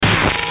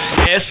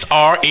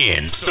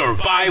SRN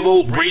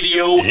Survival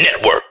Radio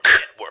Network.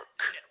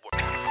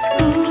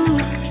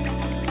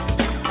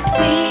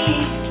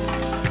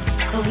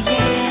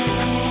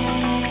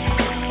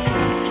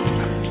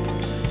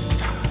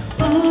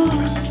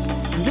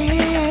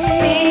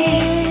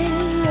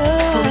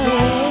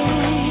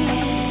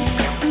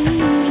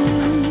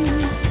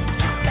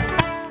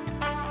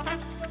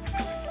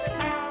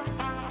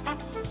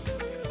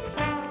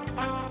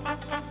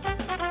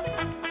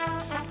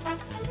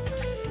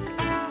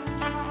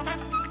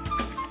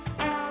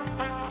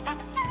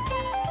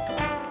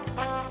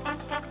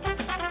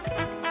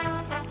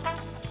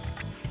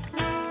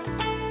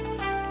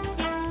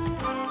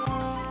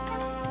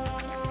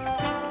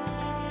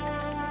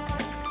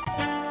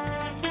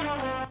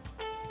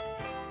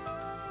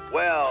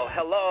 Well,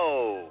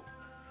 hello,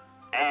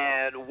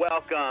 and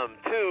welcome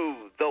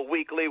to the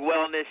Weekly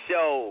Wellness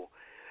Show,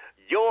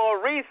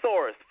 your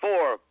resource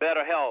for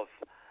better health.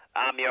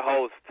 I'm your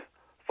host,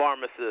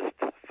 pharmacist,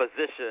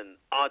 physician,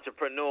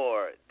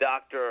 entrepreneur,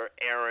 Dr.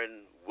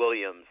 Aaron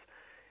Williams.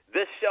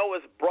 This show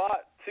is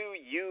brought to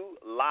you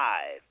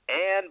live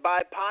and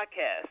by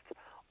podcast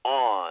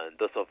on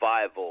the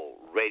Survival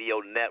Radio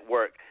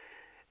Network.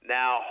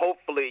 Now,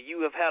 hopefully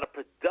you have had a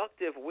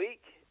productive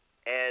week,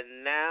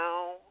 and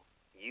now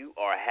you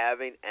are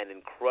having an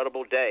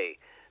incredible day.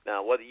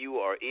 Now, whether you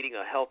are eating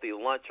a healthy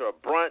lunch or a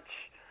brunch,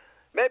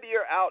 maybe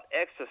you're out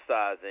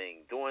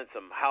exercising, doing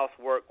some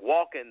housework,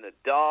 walking the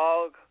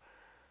dog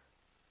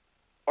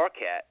or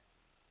cat.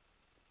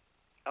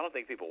 I don't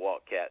think people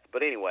walk cats,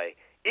 but anyway,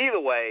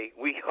 either way,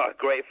 we are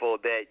grateful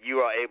that you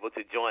are able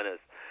to join us.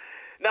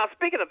 Now,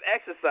 speaking of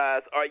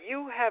exercise, are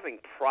you having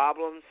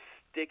problems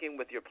sticking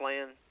with your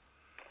plan?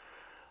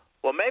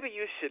 Well, maybe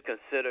you should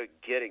consider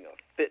getting a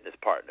fitness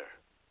partner.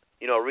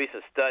 You know, a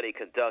recent study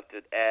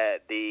conducted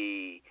at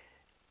the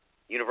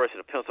University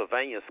of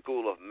Pennsylvania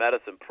School of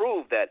Medicine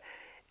proved that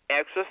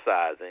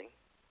exercising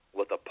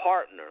with a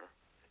partner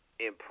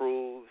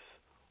improves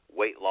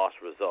weight loss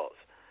results.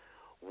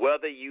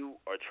 Whether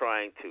you are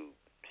trying to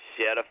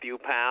shed a few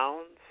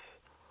pounds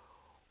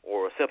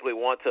or simply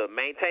want to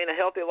maintain a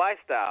healthy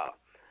lifestyle,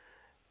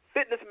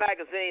 Fitness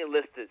Magazine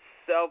listed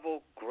several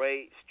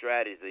great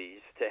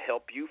strategies to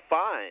help you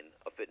find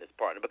a fitness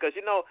partner because,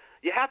 you know,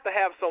 you have to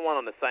have someone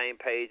on the same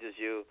page as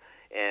you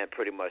and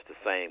pretty much the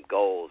same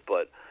goals.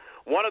 But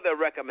one of their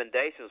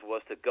recommendations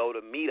was to go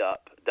to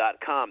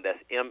meetup.com.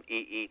 That's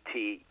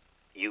MEETUP.com.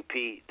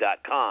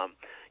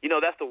 You know,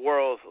 that's the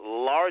world's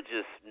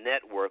largest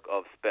network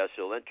of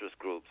special interest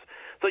groups.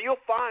 So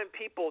you'll find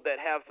people that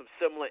have some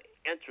similar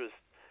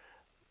interests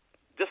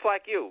just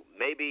like you.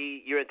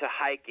 Maybe you're into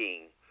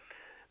hiking.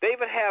 They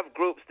even have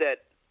groups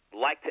that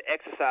like to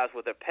exercise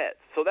with their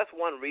pets. So that's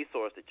one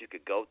resource that you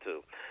could go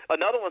to.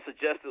 Another one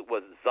suggested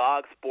was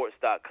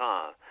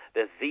zogsports.com.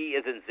 That's Z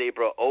as in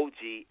zebra,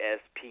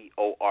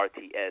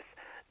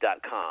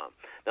 OGSPORTS.com.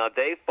 Now,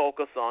 they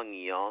focus on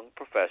young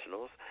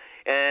professionals,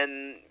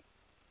 and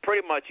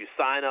pretty much you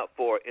sign up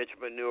for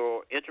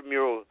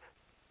intramural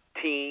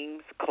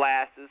teams,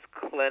 classes,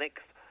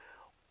 clinics,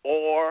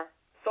 or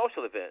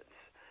social events,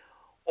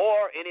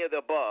 or any of the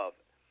above.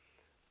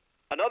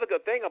 Another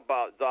good thing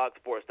about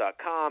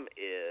zogsports.com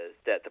is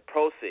that the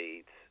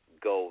proceeds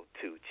go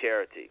to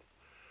charity.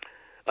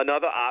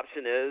 Another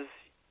option is,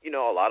 you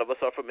know, a lot of us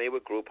are familiar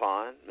with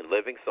Groupon and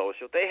Living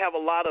Social. They have a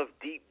lot of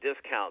deep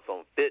discounts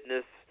on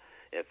fitness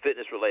and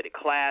fitness-related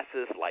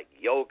classes like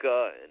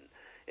yoga and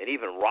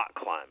even rock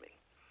climbing.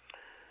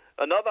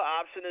 Another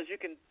option is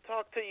you can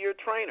talk to your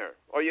trainer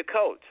or your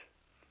coach.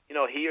 You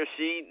know, he or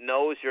she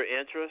knows your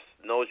interests,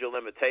 knows your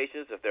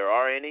limitations, if there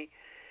are any.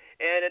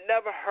 And it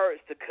never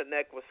hurts to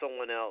connect with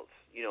someone else,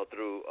 you know,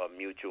 through a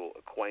mutual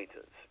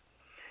acquaintance.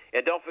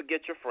 And don't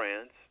forget your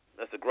friends.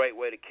 That's a great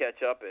way to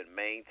catch up and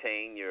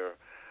maintain your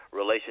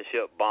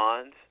relationship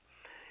bonds.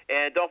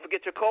 And don't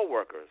forget your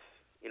coworkers.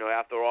 You know,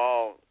 after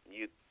all,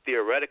 you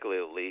theoretically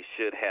at least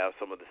should have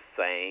some of the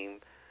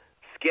same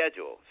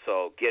schedule.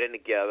 So getting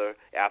together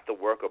after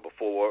work or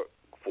before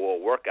a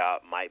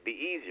workout might be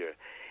easier.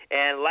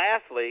 And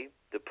lastly,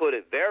 to put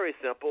it very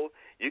simple,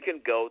 you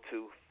can go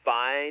to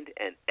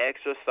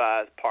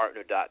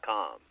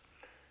findandexercisepartner.com.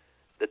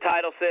 The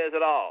title says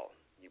it all.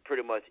 You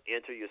pretty much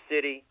enter your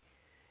city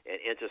and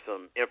enter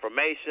some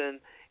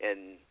information,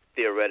 and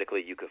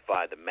theoretically you could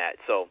find a match.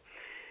 So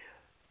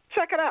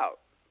check it out.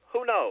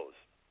 Who knows?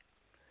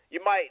 You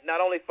might not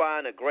only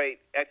find a great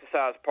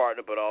exercise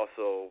partner, but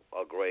also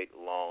a great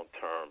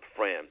long-term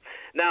friend.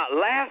 Now,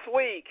 last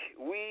week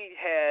we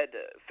had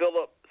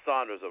Philip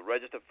Saunders, a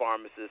registered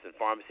pharmacist and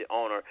pharmacy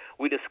owner.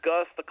 We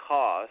discussed the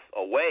costs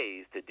or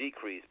ways to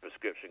decrease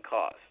prescription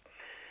costs.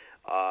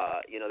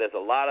 You know, there's a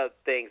lot of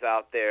things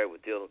out there. We're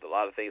dealing with a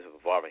lot of things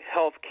involving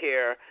health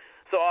care.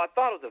 So I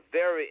thought it was a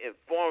very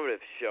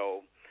informative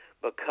show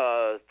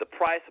because the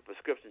price of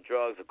prescription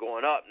drugs are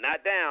going up,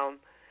 not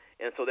down.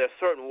 And so there's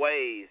certain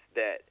ways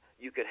that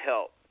you can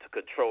help to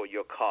control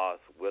your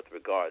costs with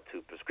regard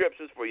to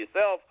prescriptions for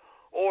yourself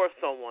or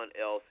someone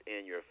else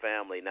in your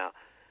family. Now,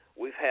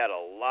 we've had a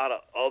lot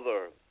of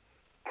other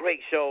great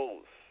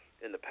shows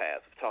in the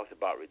past. We've talked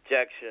about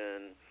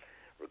rejection,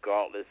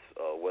 regardless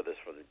whether it's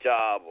from the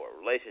job or a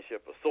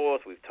relationship or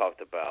source. We've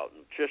talked about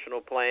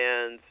nutritional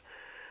plans,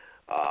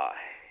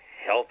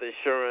 health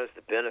insurance,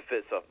 the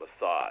benefits of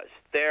massage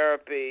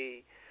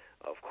therapy,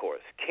 of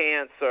course,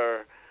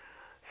 cancer.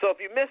 So if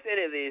you missed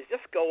any of these,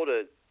 just go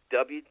to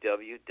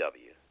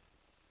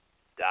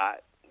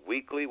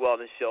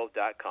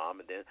www.weeklywellnessshow.com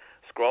and then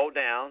scroll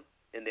down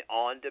in the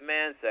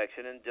on-demand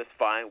section and just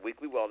find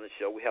Weekly Wellness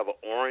Show. We have an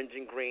orange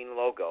and green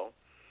logo.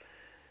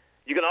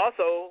 You can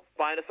also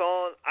find us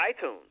on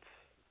iTunes.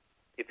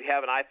 If you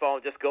have an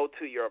iPhone, just go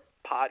to your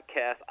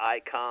podcast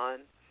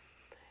icon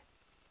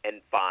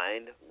and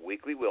find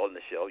Weekly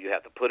Wellness Show. You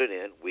have to put it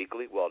in,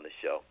 Weekly Wellness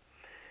Show.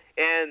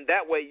 And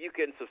that way you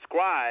can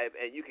subscribe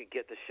and you can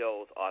get the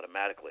shows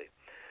automatically.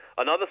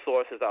 Another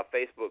source is our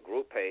Facebook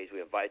group page. We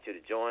invite you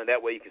to join.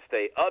 That way you can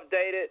stay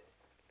updated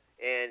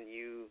and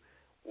you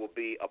will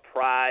be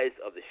apprised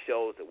of the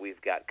shows that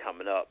we've got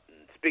coming up.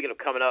 And speaking of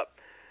coming up,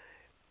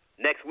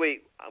 next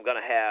week I'm going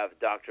to have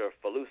Dr.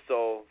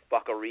 Faluso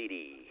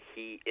Fakaridi.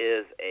 He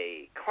is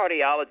a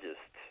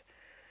cardiologist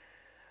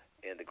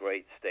in the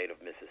great state of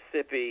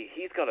Mississippi.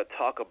 He's going to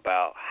talk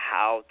about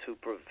how to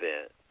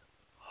prevent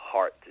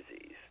heart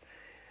disease.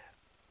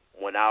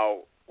 When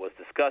I was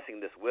discussing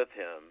this with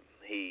him,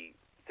 he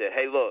said,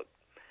 hey, look,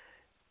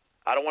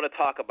 I don't want to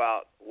talk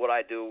about what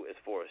I do as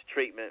far as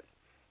treatment.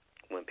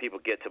 When people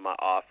get to my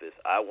office,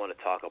 I want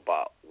to talk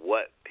about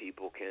what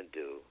people can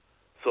do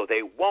so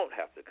they won't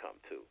have to come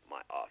to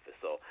my office.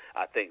 So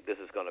I think this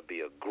is going to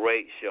be a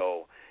great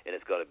show, and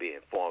it's going to be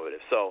informative.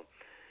 So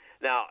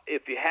now,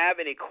 if you have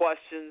any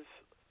questions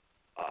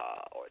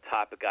or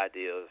topic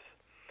ideas,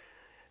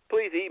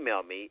 please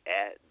email me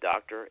at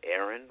Dr.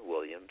 Aaron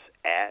Williams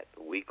at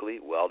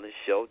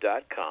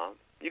weeklywellnessshow.com.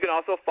 You can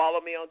also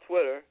follow me on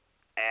Twitter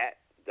at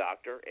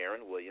Dr.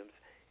 Aaron Williams.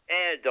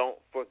 And don't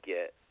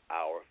forget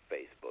our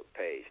Facebook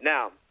page.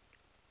 Now,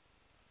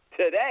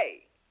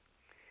 today,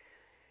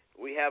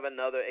 we have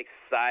another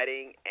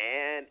exciting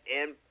and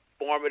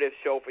informative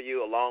show for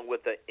you, along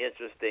with an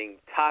interesting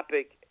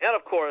topic. And,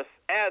 of course,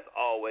 as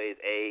always,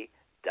 a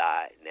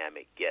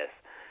dynamic guest.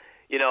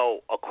 You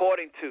know,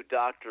 according to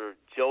Dr.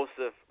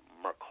 Joseph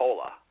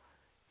Mercola,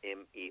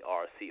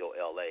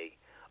 Mercola,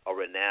 a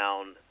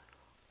renowned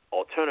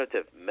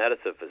alternative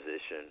medicine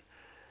physician,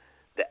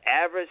 the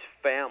average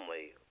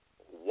family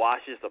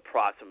washes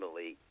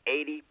approximately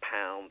 80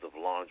 pounds of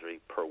laundry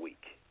per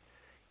week.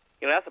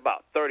 You know, that's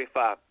about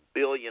 35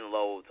 billion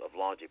loads of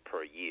laundry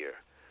per year.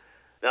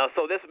 Now,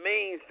 so this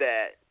means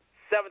that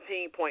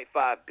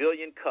 17.5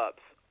 billion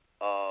cups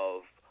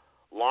of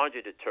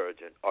laundry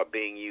detergent are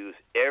being used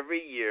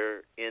every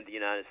year in the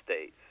United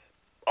States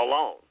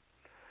alone.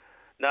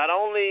 Not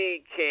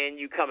only can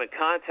you come in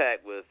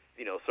contact with,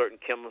 you know, certain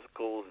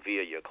chemicals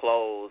via your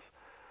clothes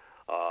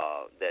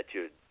that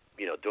you're,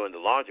 you know, doing the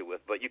laundry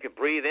with, but you can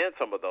breathe in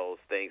some of those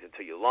things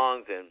into your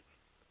lungs and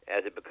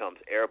as it becomes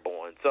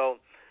airborne. So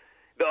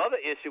the other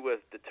issue with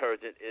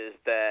detergent is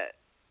that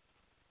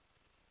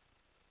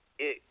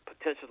it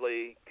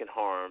potentially can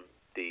harm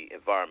the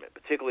environment,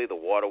 particularly the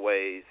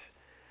waterways.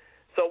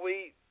 So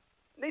we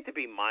need to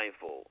be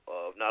mindful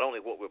of not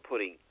only what we're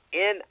putting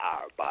in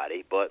our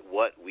body, but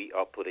what we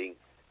are putting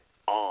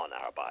on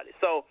our body.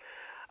 So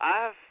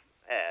I've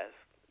asked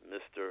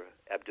Mr.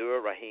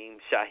 Abdur Rahim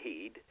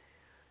Shahid.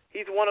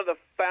 He's one of the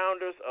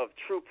founders of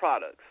True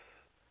Products.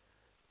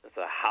 It's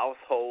a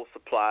household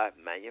supply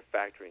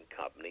manufacturing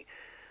company,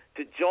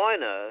 to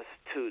join us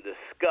to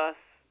discuss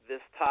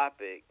this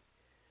topic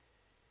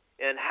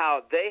and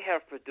how they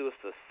have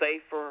produced a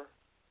safer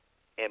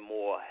and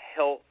more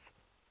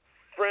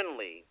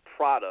health-friendly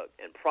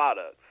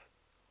products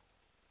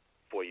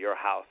for your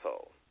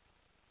household.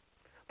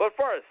 But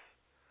first,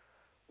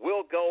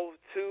 we'll go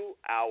to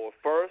our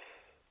first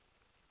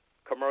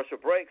commercial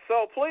break.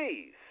 So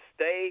please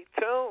stay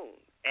tuned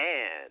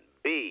and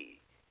be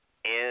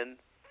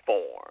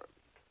informed.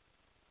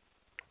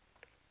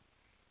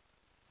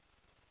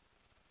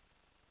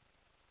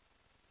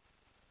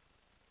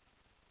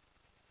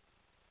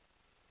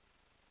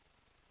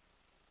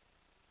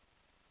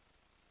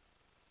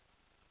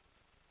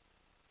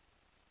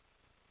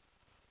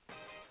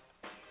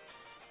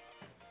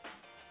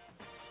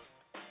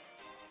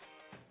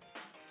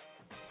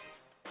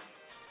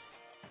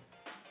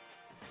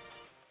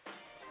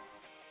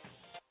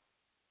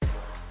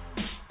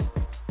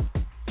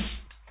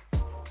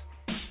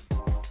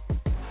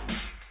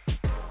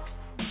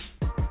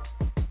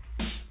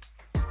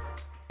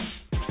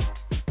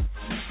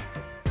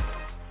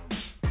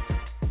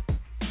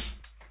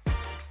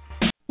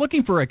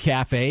 Looking for a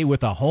cafe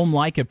with a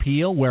home-like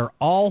appeal where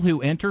all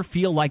who enter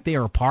feel like they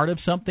are part of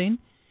something?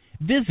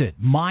 Visit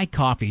My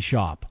Coffee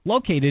Shop,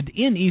 located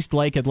in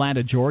Eastlake,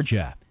 Atlanta,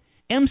 Georgia.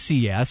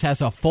 MCS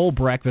has a full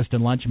breakfast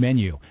and lunch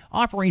menu,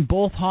 offering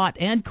both hot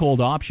and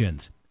cold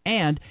options,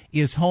 and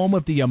is home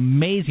of the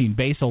amazing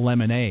basil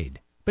lemonade.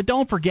 But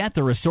don't forget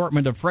their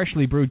assortment of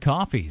freshly brewed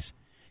coffees.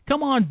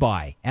 Come on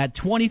by at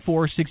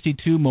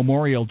 2462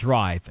 Memorial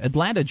Drive,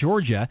 Atlanta,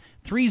 Georgia,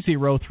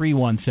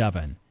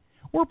 30317.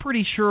 we're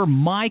pretty sure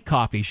my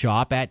coffee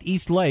shop at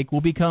East Lake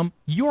will become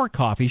your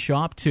coffee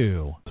shop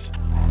too.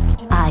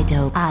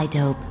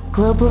 iDope,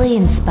 globally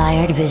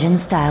inspired vision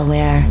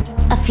stylewear,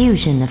 a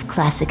fusion of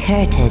classic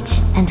heritage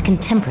and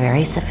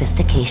contemporary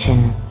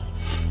sophistication.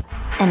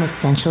 An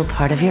essential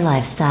part of your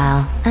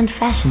lifestyle and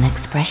fashion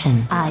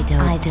expression.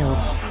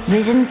 iDope,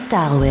 vision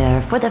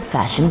stylewear for the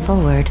fashion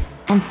forward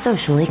and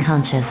socially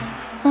conscious.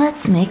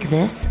 Let's make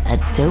this a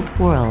dope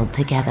world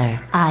together.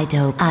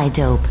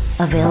 iDope,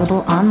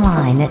 available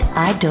online at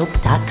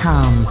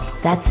iDope.com.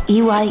 That's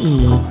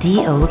EYEDOPE,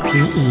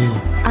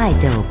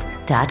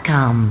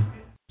 iDope.com.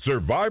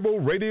 Survival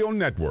Radio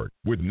Network,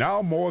 with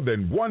now more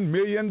than 1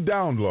 million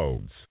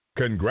downloads.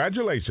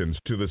 Congratulations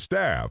to the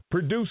staff,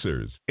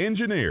 producers,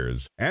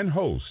 engineers, and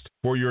hosts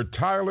for your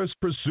tireless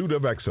pursuit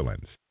of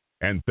excellence.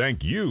 And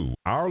thank you,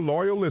 our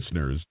loyal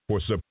listeners, for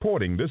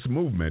supporting this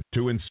movement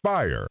to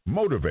inspire,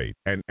 motivate,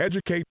 and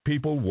educate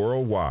people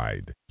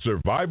worldwide.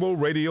 Survival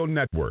Radio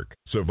Network,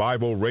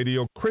 Survival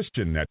Radio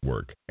Christian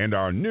Network, and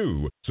our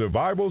new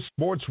Survival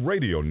Sports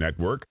Radio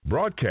Network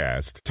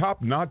broadcast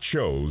top-notch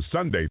shows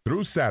Sunday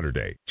through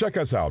Saturday. Check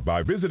us out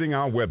by visiting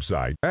our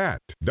website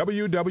at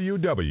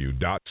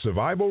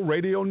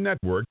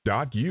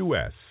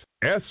www.survivalradionetwork.us.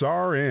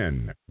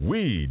 SRN,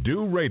 we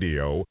do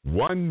radio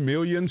 1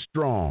 million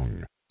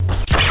strong.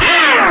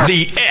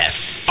 The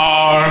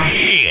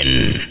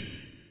SRN.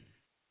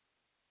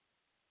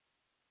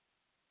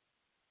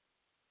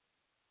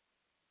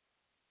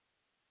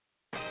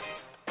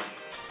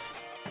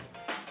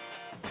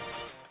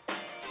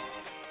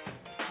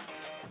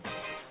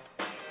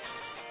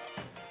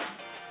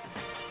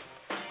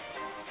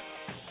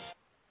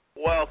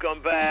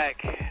 Welcome back.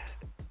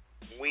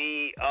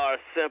 We are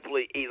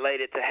simply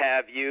elated to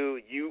have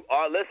you. You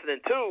are listening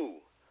to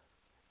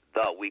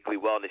the Weekly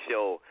Wellness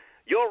Show,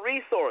 your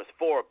resource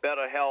for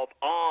better health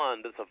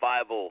on the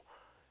Survival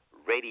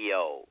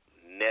Radio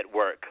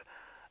Network.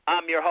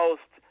 I'm your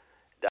host,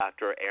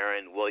 Dr.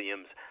 Aaron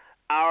Williams.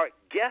 Our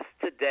guest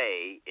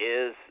today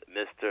is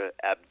Mr.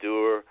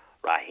 Abdur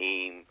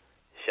Rahim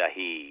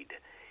Shaheed.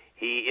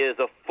 He is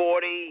a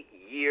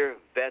 40-year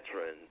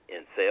veteran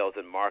in sales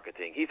and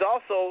marketing. He's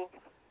also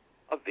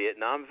a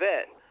Vietnam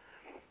vet.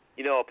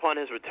 You know, upon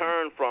his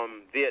return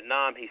from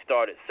Vietnam, he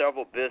started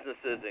several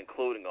businesses,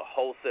 including a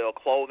wholesale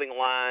clothing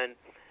line,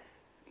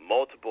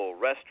 multiple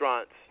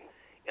restaurants,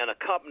 and a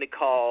company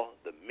called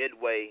the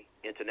Midway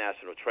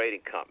International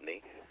Trading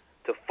Company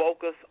to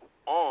focus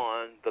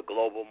on the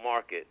global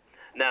market.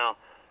 Now,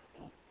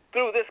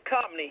 through this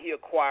company, he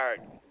acquired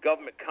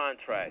government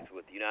contracts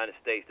with the United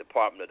States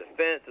Department of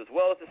Defense as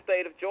well as the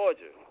state of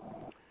Georgia.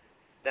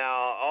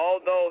 Now,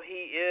 although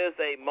he is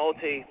a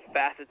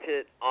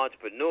multifaceted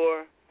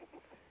entrepreneur,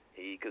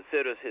 he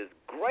considers his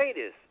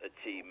greatest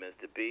achievements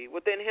to be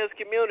within his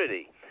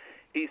community.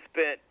 He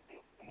spends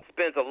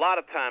a lot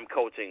of time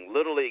coaching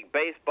Little League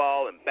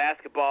baseball and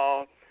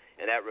basketball,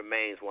 and that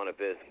remains one of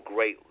his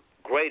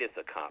greatest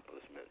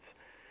accomplishments.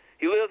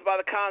 He lives by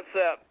the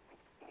concept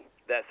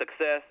that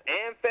success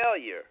and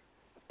failure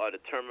are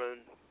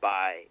determined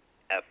by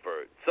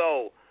effort.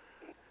 So,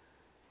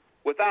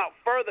 without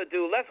further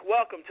ado, let's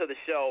welcome to the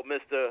show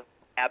Mr.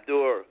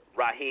 Abdur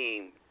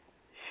Rahim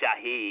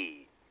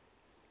Shaheed.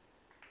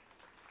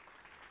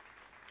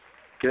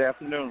 Good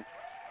afternoon.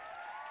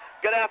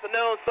 Good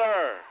afternoon,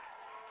 sir.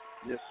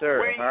 Yes,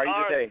 sir. How are you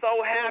today? We are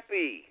so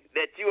happy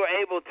that you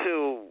are able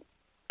to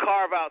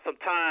carve out some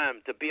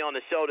time to be on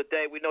the show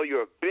today. We know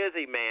you're a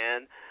busy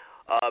man.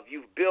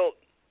 You've built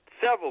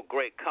several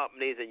great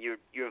companies, and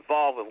you're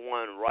involved with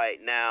one right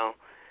now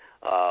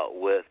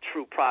with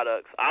True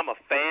Products. I'm a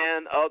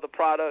fan of the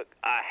product.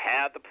 I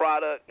have the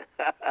product.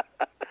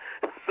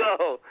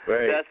 So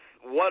Great. That's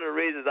one of the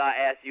reasons I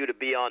asked you to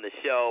be on the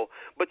show.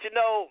 But, you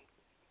know,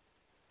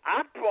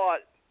 I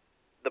bought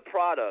the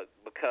product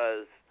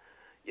because,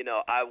 you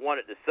know, I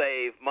wanted to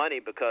save money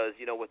because,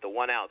 you know, with the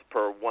 1 ounce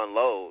per one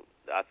load,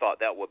 I thought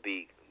that would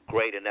be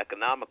great and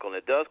economical, and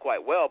it does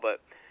quite well.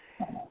 But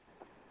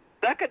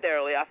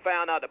secondarily, I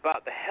found out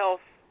about the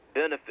health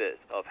benefits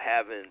of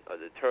having a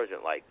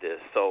detergent like this.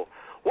 So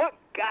what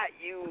got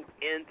you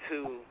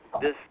into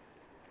this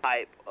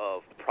type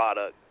of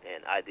product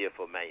and idea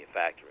for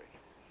manufacturing?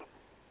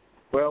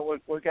 Well,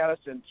 what got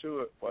us into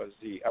it was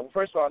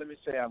first of all, let me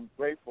say I'm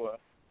grateful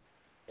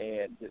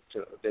and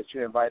that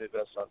you invited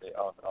us on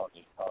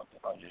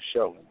your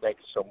show, and thank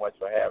you so much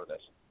for having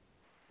us.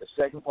 The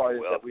second part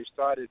is that we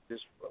started this.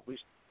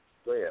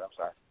 Go ahead. I'm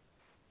sorry.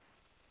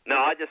 No,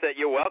 I just said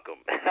you're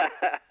welcome.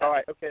 All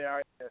right. Okay. All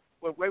right.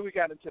 Well, the way we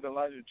got into the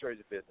laundry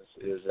detergent business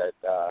is that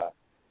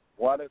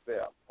one of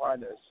the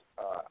partners,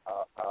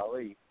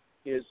 Ali,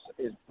 his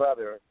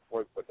brother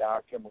worked for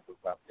Dow Chemical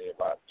Company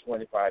about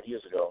 25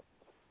 years ago,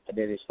 and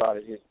then he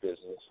started his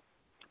business,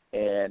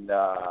 and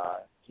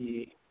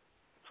he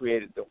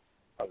created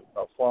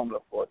a formula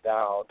for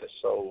Dow that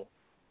sold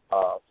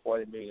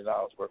 $40 million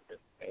worth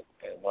in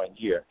 1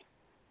 year,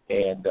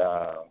 and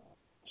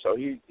so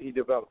he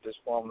developed this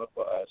formula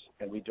for us,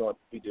 and we do a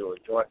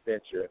joint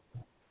venture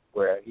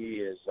where he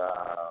is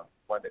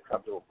one that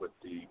comes up with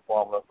the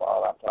formula for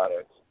all our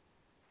products,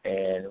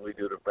 and we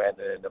do the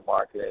branding and the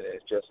marketing. And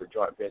it's just a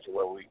joint venture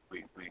where we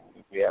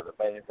have the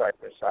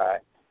manufacturing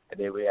side, and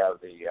then we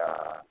have the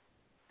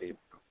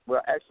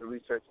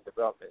research and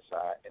development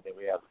side, and then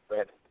we have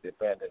the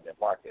branding and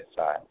marketing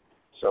side.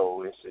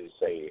 So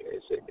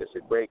it's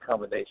a great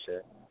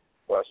combination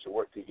for us to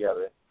work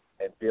together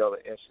and build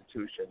an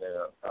institution and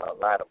a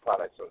line of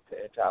products, or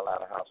the entire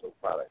line of household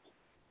products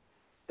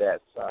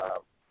that's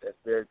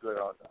very good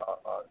on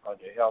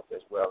your health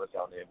as well as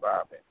on the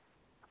environment.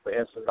 For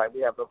instance, like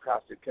we have no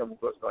caustic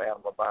chemicals, no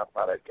animal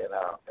byproduct in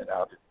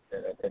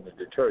the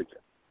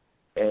detergent.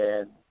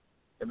 And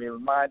let me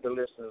remind the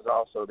listeners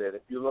also that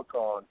if you look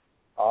on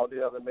all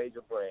the other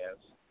major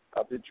brands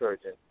of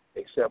detergent,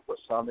 except for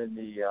some in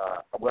the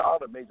all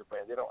the major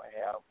brands, they don't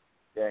have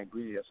their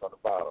ingredients on the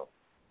bottle.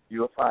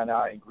 You'll find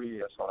our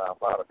ingredients on our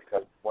bottle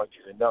because we want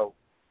you to know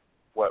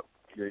what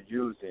you're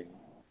using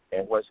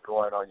and what's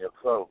going on your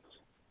clothes.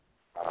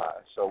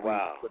 So we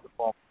put the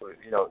form,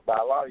 by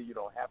law you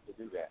don't have to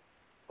do that,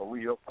 but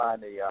you'll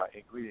find the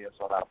ingredients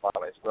on our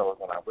bottle as well as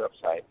on our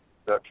website,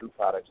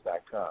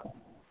 thetrueproducts.com.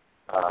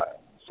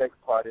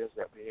 Second part is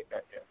that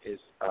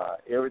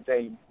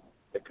everything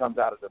that comes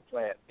out of the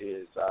plant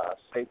is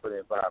safe for the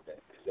environment.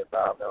 It's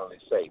environmentally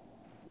safe.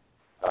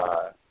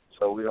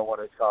 So we don't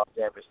want to cause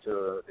damage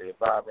to the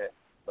environment,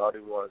 nor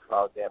do we want to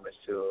cause damage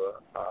to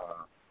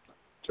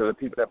the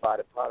people that buy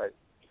the product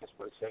just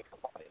for the sake of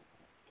money.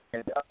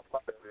 And the other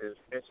part is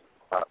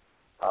about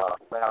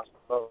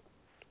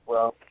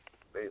well,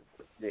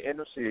 the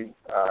industry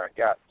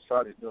got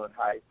started doing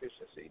high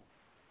efficiency,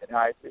 and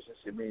high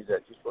efficiency means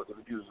that you're supposed to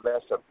use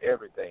less of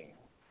everything.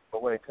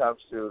 But when it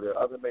comes to the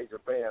other major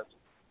brands,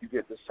 you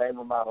get the same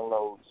amount of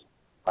loads,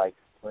 like,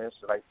 for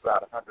instance, like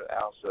about 100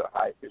 ounces of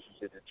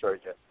high-efficiency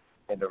detergent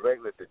and the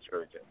regular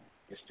detergent.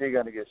 You're still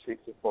going to get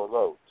 64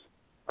 loads.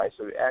 Right?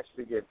 So you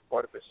actually get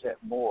 40%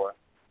 more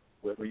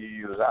when you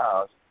use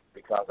ours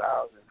because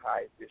ours is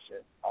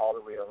high-efficient all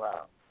the way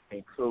around,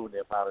 including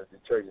the amount of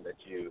detergent that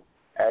you use.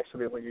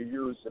 Actually, when you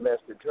use the less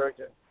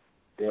detergent,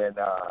 then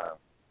the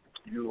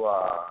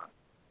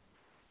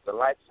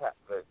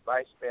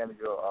lifespan of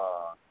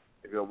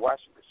your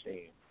washing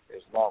machine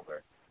is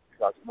longer.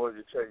 Because the more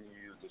detergent you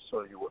use, the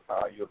sooner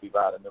you'll be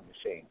buying a new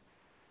machine.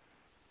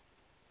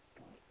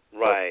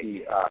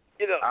 Right.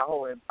 Go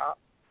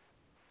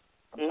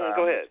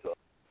ahead.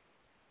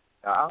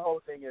 Now, our whole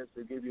thing is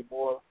to give you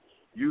more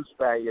use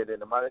value than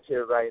the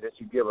monetary value that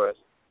you give us,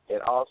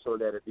 and also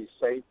that it be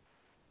safe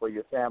for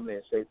your family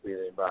and safe for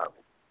the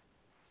environment.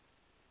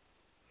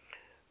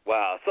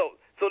 Wow. So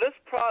this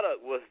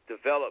product was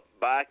developed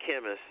by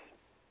chemists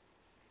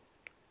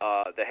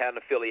that had an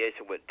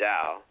affiliation with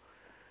Dow.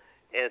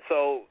 And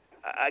so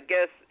I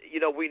guess,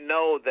 we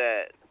know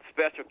that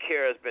special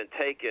care has been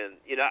taken.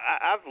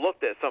 I've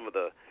looked at some of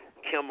the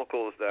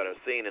chemicals that are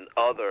seen in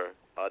other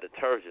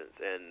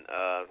detergents. And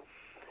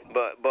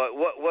but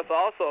what's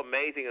also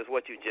amazing is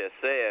what you just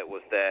said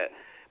was that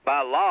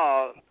by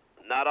law,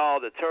 not all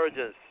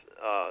detergents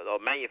or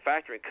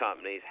manufacturing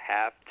companies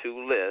have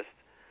to list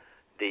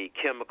the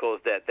chemicals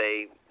that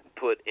they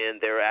put in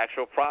their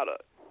actual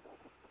product.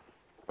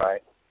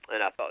 Right.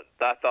 And I thought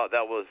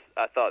that was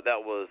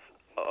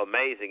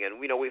amazing. And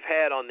we've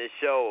had on this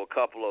show a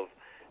couple of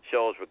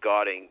shows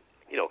regarding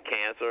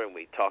cancer, and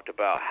we talked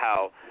about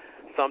how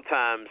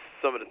sometimes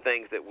some of the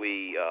things that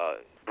we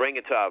bring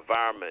into our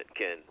environment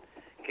can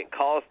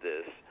cause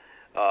this.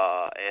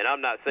 And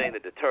I'm not saying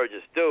that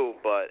detergents do,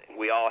 but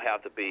we all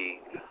have to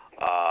be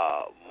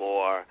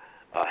more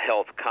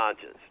health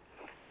conscious.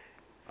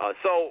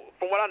 So,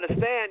 from what I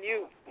understand,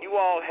 you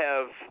all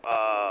have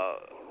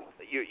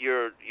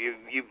your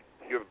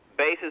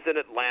base is in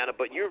Atlanta,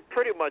 but you're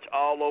pretty much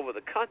all over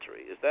the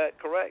country. Is that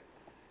correct?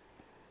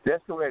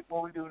 That's correct.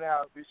 What we do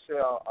now is we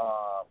sell.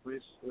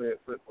 We're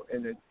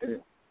in the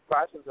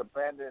process of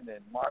branding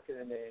and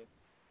marketing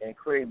and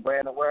creating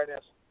brand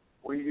awareness.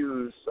 We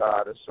use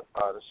the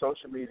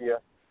social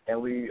media,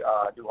 and we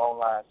do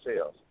online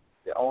sales.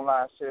 The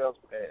online sales,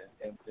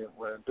 and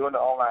when doing the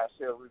online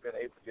sales, we've been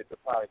able to get the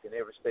product in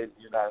every state of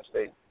the United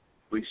States.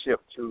 We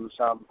ship to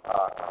some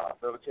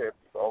military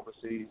people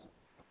overseas,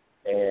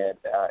 and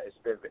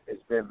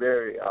it's been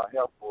very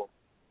helpful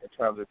in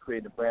terms of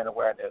creating the brand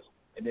awareness.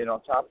 And then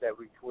on top of that,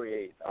 we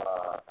create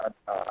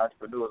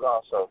entrepreneurs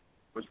also,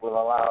 which will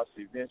allow us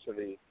to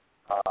eventually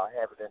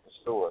have it in the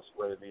stores,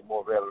 where it be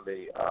more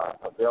readily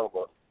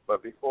available.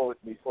 But before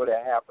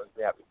that happens,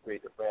 we have to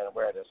create the brand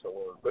awareness, so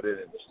when we put it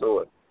in the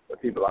stores, the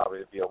people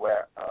already be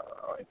aware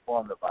or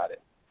informed about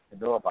it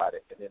and know about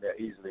it, and then they'll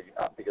easily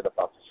pick it up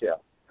off the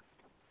shelf.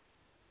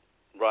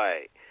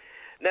 Right.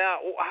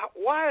 Now,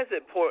 why is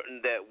it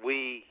important that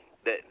we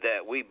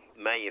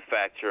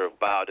manufacture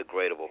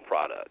biodegradable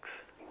products?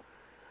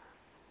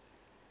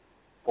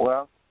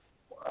 Well,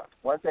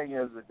 one thing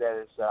is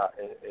that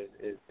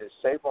it's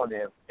safe on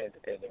the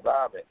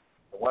environment.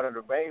 And one of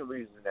the main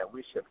reasons that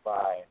we should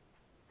buy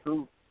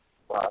food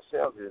for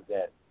ourselves is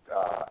that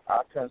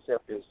our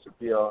concept is to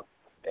build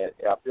a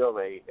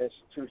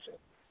institution,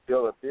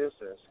 build a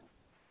business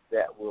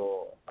that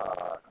will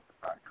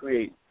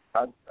create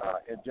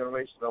in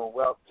generational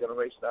wealth,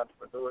 generational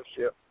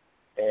entrepreneurship,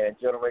 and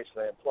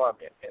generational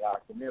employment in our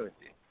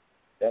community.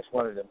 That's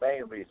one of the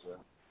main reasons.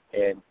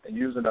 And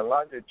using the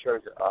laundry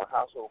detergent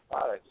household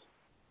products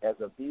as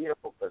a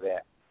vehicle for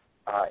that,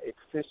 it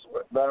fits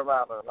right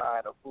around the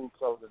line of food,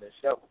 clothing, and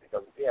shelter.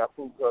 Because if you have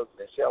food, clothing,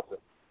 and shelter,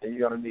 then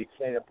you're going to need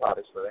cleaning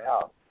products for the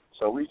house.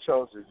 So we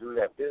chose to do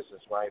that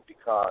business, right,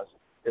 because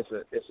it's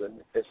a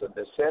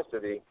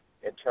necessity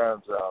in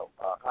terms of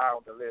high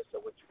on the list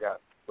of what you got,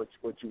 what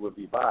you would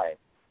be buying.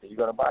 And you're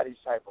going to buy these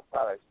type of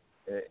products,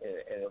 and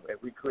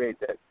we create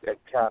that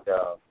kind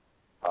of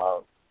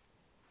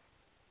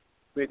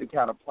create the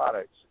kind of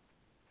products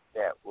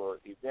that will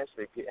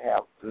eventually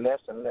have less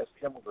and less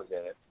chemicals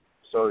in it.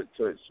 So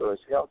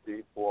it's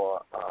healthy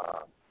for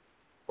our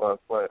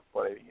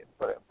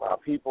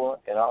people,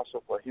 and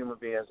also for human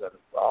beings and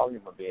for all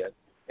human beings,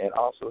 and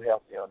also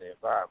healthy on the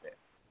environment.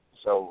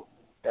 So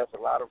that's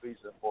a lot of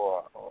reason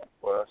for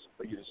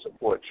you to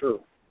support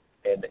Truth,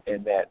 and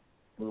that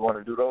we want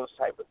to do those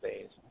type of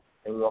things,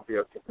 and we want to be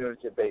a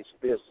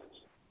community-based business.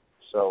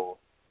 So,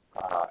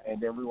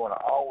 and then we want to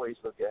always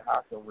look at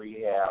how can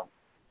we have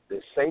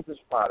the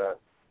safest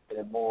product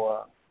and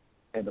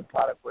the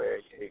product where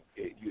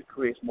it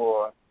creates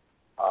more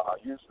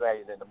use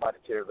value than the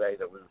monetary value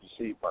that we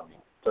receive from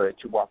you, so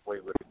that you walk away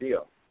with a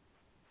deal,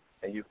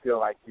 and you feel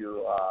like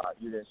you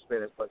didn't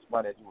spend as much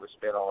money as you would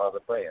spend on other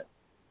brands.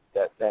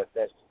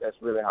 That's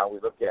really how we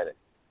look at it,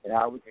 and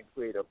how we can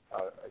create a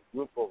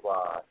group of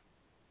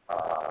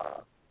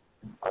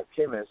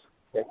chemists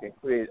that can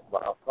create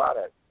a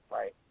product,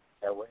 right,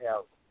 that will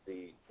have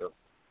the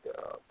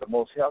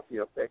most healthy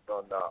effect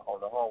on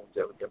the homes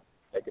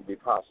that can be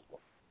possible.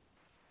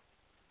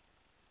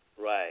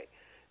 Right.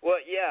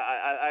 Well, yeah,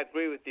 I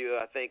agree with you.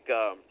 I think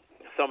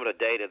some of the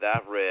data that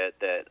I've read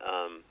that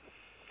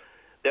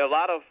there are a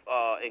lot of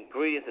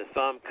ingredients in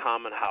some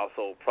common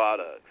household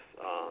products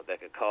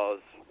that could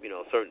cause,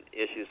 certain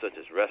issues such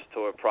as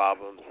respiratory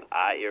problems,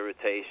 eye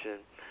irritation,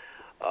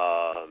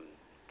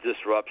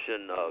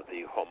 disruption of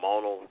the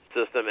hormonal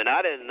system. And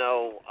I didn't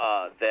know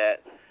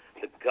that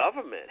the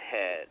government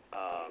had,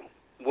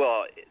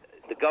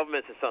 the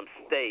governments in some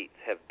states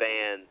have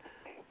banned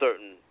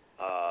certain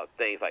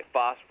things like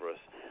phosphorus,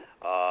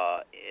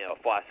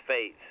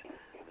 phosphates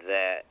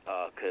that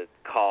could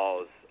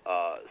cause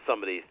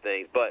some of these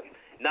things. But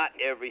not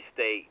every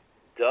state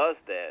does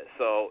that.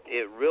 So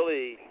it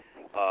really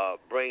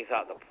brings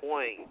out the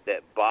point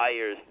that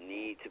buyers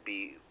need to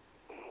be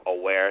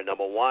aware,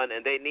 number one,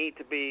 and they need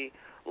to be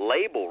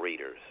label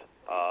readers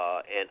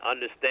and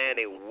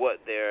understanding what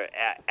they're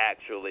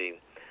actually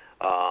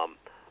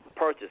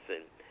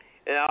purchasing.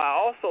 And I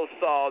also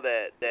saw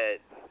that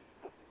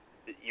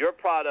your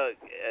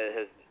product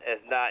is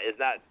not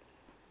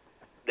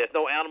there's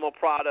no animal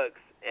products,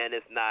 and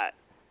it's not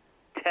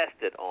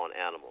tested on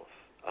animals.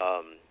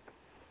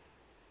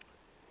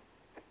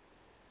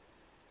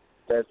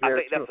 I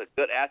think that's a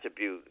good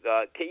attribute.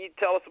 Can you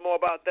tell us more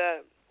about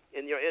that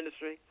in your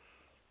industry?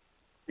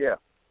 Yeah.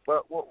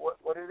 Well,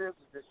 what it is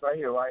this right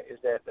here, right, is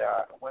that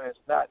when it's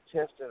not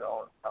tested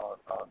on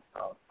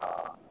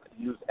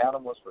use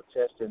animals for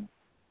testing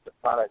the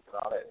product and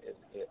all that,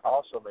 it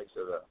also makes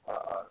it a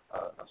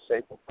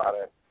safer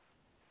product,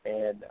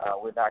 and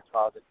we're not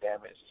causing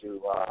damage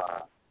to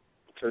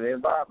the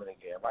environment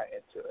again, right,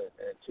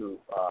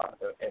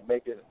 and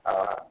making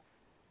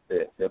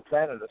the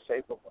planet a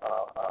safer,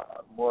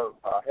 more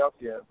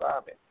healthier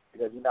environment,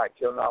 because you're not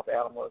killing off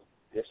animals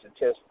just to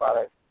test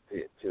product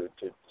to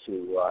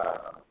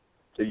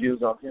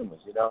use on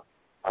humans. We don't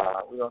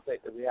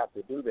think that we have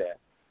to do that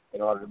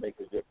in order to make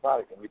a good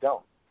product, and we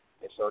don't.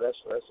 And so that's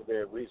the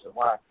very reason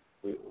why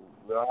we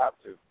don't have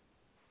to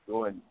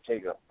go and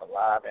take a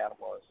live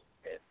animal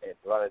and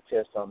run a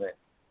test on it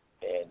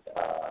and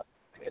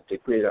to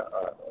create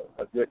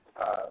a good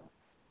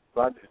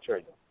laundry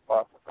detergent,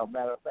 or a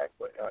matter of fact,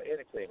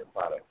 any cleaning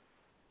product.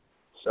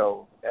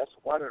 So that's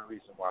one of the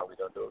reasons why we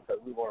don't do it,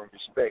 because we want to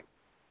respect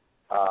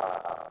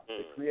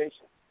the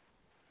creation.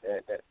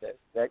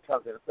 That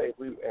comes into play.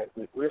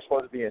 We're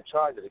supposed to be in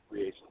charge of the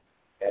creation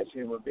as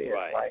human beings,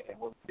 right? And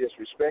when we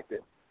disrespect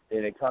it,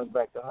 then it comes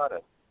back to haunt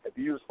us. If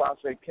you use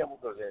phosphate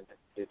chemicals in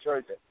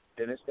detergent,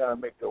 then it's going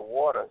to make the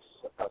water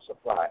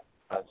supply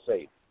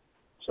unsafe.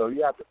 So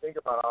you have to think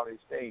about all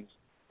these things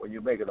when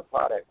you're making a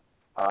product.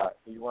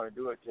 You want to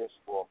do it just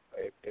for,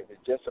 if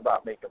it's just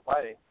about making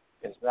money,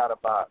 it's not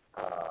about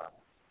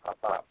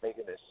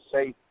making it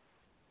safe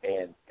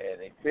and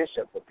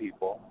efficient for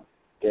people.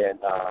 Then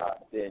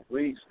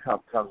greed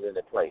comes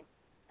into play,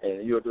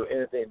 and you'll do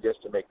anything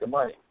just to make the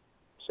money.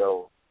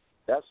 So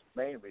that's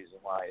the main reason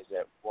why is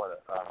that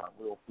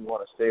we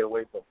want to stay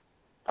away from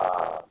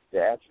the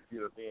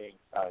attribute of being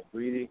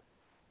greedy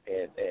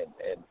and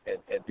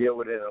deal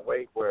with it in a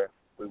way where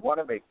we want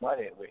to make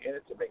money and we're in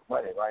it to make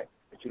money, right?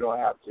 But you don't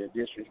have to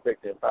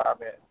disrespect the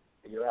environment,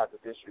 and you don't have to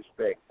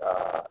disrespect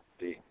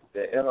the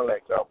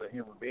intellect of the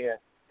human being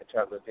in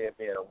terms of them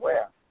being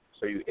aware.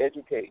 So you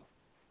educate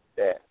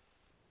that.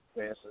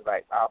 For instance,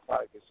 like our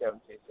product is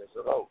 17 cents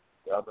a load.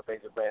 The other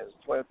major brands is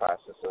 25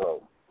 cents a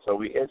load. So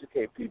we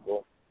educate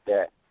people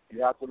that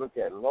you have to look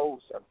at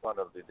loads in front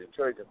of the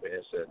detergent, for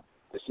instance,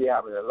 to see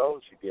how many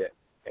loads you get.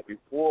 And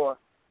before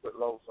put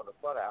loads on the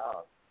front of the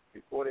house,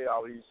 before they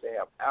always say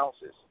have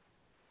ounces,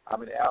 how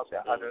many ounces,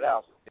 100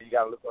 ounces. Then you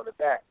got to look on the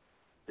back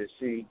to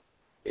see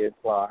if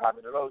how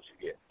many loads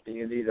you get. Then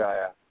you need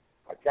a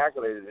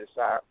calculator to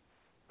decide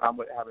how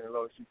many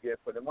loads you get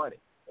for the money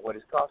and what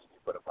it's costing you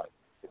for the money.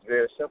 It's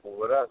very simple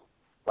with us.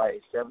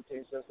 Like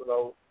 17 cents a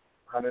load,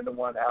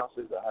 101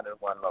 ounces,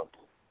 101 loads.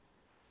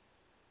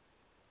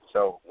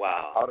 So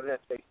wow, all of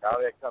that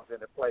comes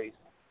into place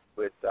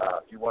with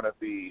you want to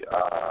be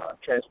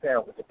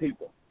transparent with the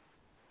people.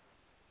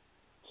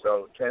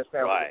 So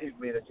transparent with the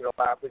people means that you don't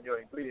mind putting your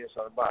ingredients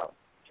on the bottom.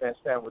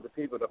 Transparent with the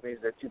people, that means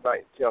that you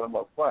might tell them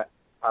up front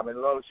how many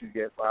loads you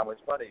get for how much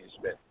money you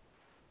spend.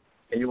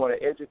 And you want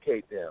to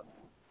educate them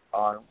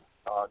on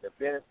the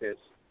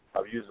benefits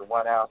of using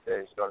 1 ounce that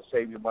is going to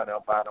save you money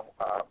on buying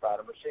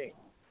a machine.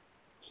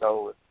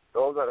 So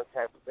those are the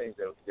type of things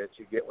that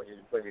you get when you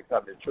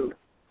come to Truth.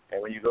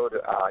 And when you go to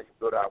our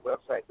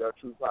website,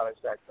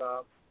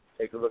 thetruthproducts.com,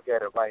 take a look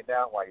at it right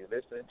now while you're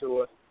listening to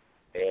us,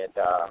 and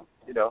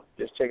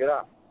just check it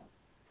out.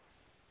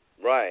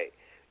 Right.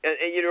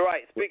 And you're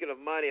right. Speaking of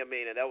money, I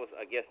mean, and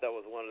I guess that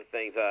was one of the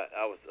things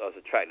I was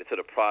attracted to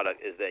the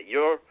product, is that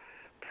your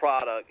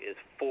product is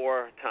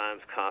 4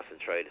 times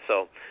concentrated.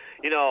 So,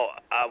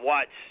 I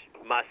watch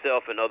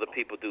myself and other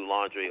people do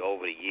laundry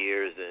over the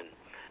years, and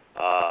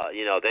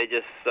they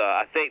just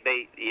I think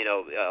they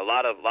a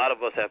lot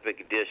of us have been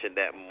conditioned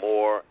that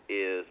more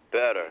is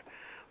better.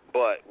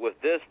 But with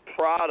this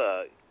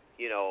product,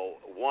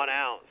 1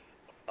 ounce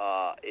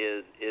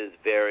is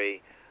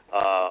very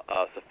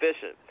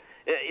sufficient.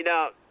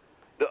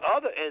 The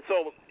other, and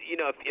so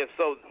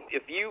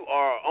if you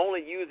are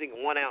only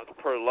using 1 ounce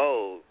per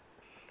load,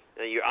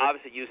 and you're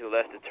obviously using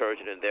less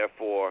detergent and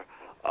therefore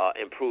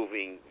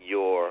improving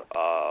your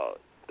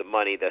the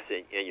money that's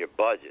in your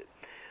budget.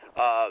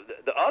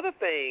 The other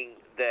thing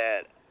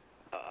that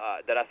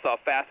I saw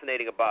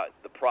fascinating about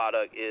the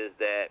product is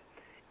that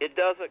it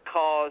doesn't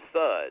cause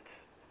suds,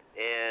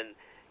 and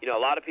a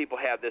lot of people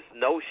have this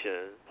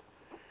notion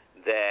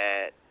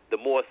that the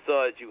more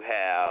suds you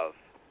have,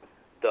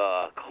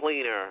 the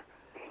cleaner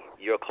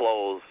your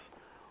clothes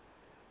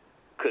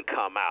could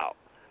come out.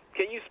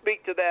 Can you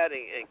speak to that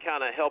and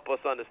kind of help us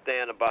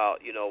understand about,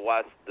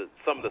 why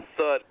some of the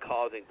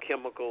sud-causing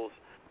chemicals,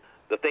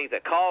 the things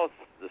that cause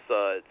the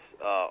suds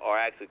are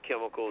actually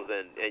chemicals,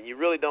 and you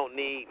really don't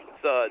need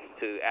suds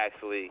to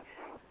actually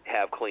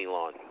have clean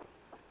laundry?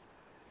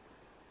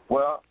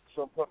 Well,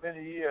 so for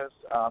many years,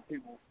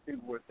 people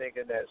were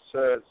thinking that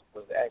suds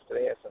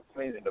actually had some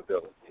cleaning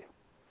ability.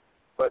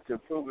 But to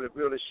prove it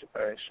really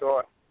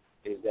short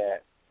is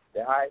that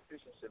the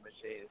high-efficiency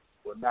machine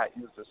cannot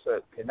use the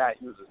suds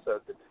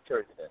as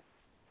detergent.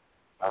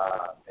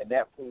 And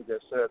that proves that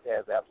suds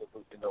has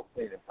absolutely no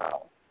cleaning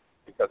power.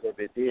 Because if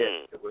it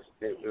did, it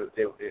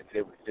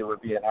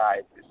would be an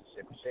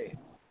high-efficiency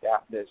machine.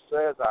 The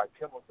suds are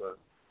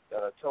chemicals that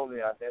are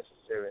totally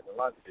unnecessary in the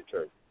laundry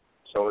detergent.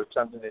 So it's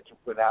something that you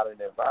put out in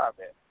the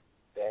environment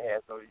that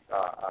has no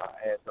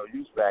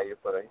use value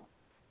for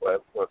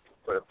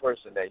the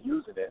person that's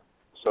using it.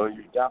 So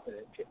you're dumping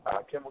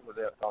chemicals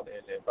in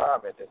the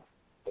environment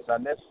that's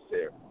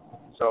unnecessary.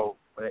 So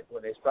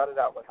when they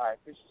started out with high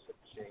efficiency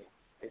machines,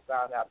 they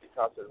found out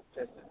because of the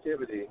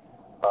sensitivity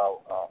of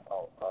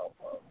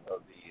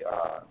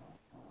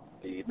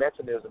the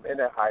mechanism in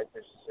that high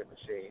efficiency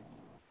machine,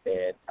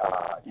 and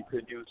you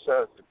could use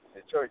suds as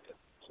detergent.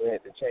 So they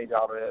had to change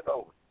all of that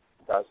over.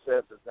 Because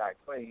suds is not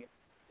clean,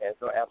 has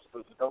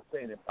absolutely no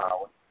cleaning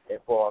power. And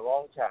for a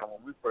long time,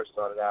 when we first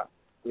started out,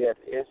 we had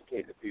to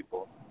educate the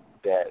people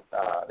that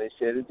they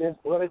said it didn't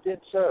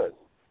suds.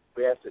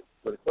 We asked it,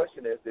 well, the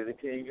question is, did it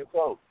clean your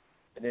clothes?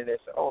 And then they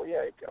said, oh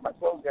yeah, my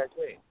clothes got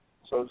clean.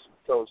 So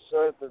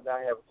suds does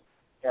not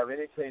have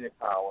any cleaning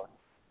power,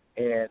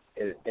 and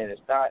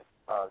it's not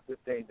a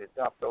good thing to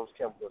dump those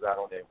chemicals out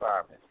on the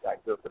environment. It's not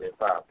good for the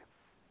environment.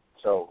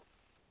 So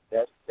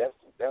that's a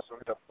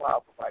real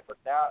problem. Right? But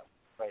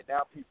right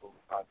now people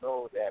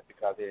know that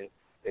because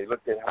they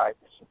looked at high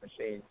efficiency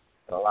machines,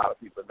 and a lot of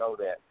people know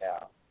that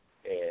now.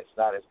 And it's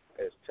not as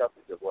tough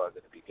as it was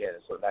in the beginning.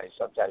 So now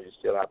sometimes you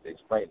still have to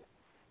explain it.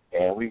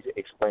 And we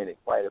explained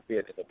it quite a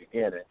bit in the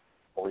beginning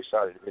when we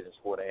started the business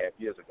 4.5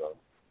 years ago,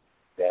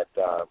 that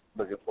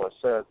looking for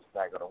suds is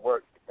not going to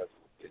work because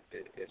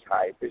it's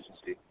high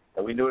efficiency.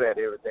 And we knew that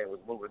everything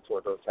was moving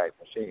toward those type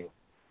of machines.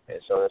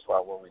 And so that's why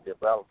when we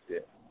developed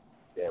it,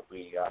 that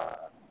we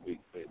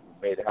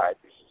made it high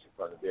efficiency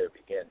from the very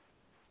beginning.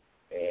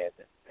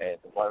 And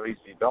one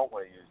reason you don't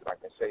want to use it,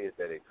 like I say, is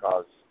that it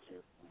causes you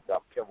to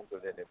dump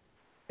chemicals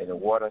in the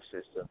water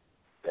system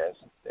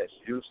that's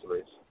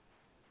useless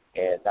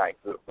and not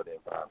good for the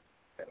environment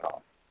at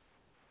all.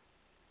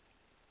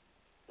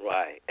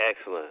 Right.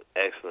 Excellent.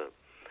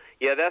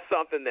 Yeah, that's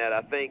something that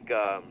I think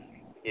a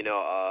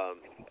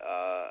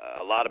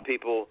lot of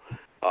people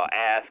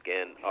ask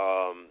and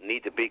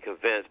need to be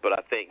convinced, but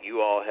I think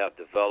you all have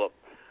developed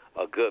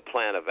a good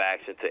plan of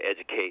action to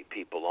educate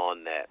people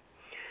on that.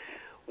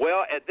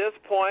 Well, at this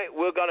point,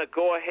 we're going to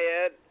go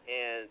ahead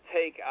and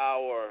take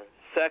our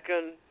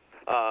second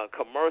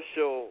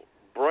commercial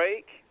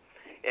break.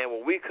 And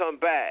when we come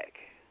back,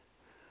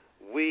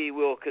 we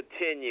will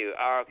continue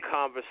our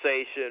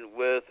conversation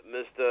with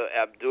Mr.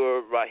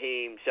 Abdur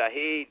Rahim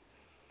Shahid,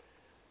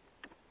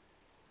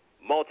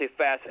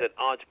 multifaceted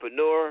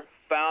entrepreneur,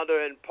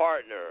 founder and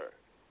partner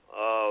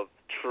of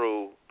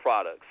True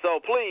Products. So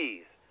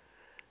please,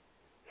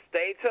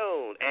 stay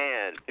tuned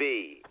and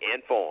be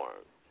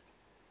informed.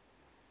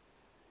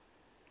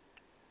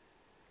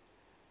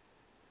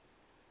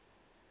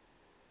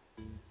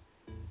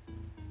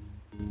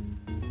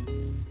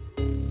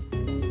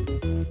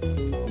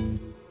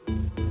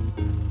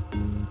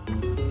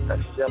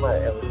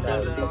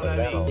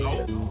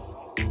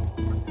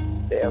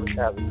 They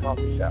advertise a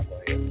coffee shop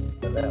on here in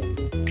Atlanta.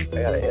 I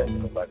gotta ask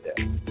them about that.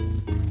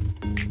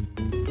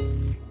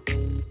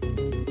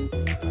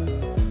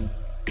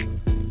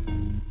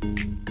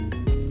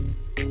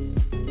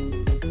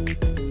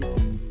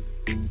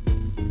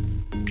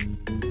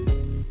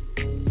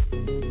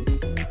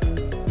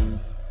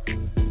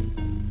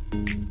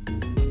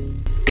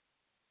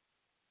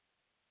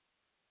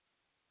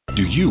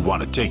 Do you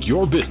want to take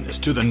your business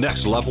to the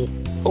next level?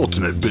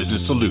 Ultimate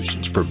Business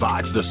Solutions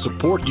provides the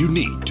support you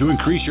need to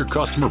increase your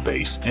customer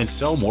base and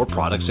sell more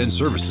products and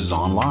services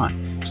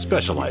online.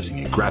 Specializing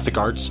in graphic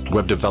arts,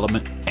 web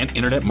development, and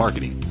internet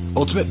marketing,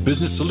 Ultimate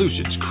Business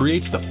Solutions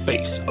creates the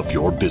face of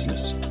your business.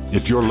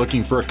 If you're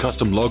looking for a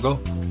custom logo,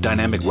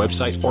 dynamic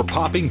website, or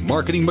popping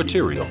marketing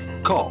material,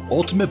 call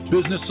Ultimate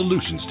Business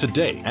Solutions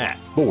today at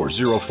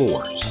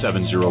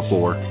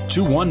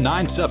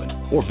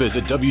 404-704-2197 or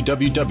visit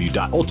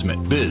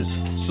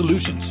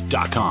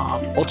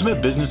www.ultimatebizsolutions.com.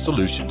 Ultimate Business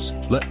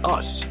Solutions. Let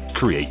us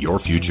create your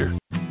future.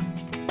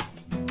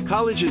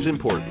 College is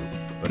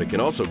important, but it can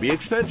also be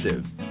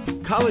expensive.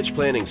 College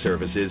Planning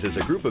Services is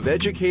a group of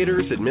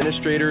educators,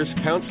 administrators,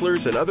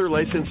 counselors, and other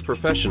licensed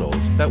professionals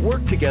that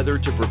work together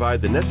to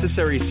provide the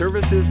necessary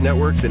services,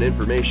 networks, and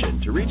information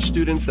to reach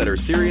students that are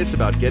serious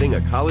about getting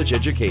a college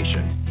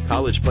education.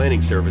 College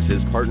Planning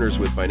Services partners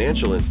with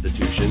financial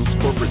institutions,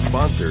 corporate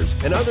sponsors,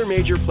 and other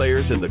major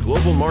players in the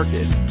global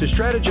market to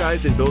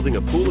strategize in building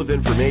a pool of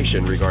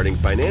information regarding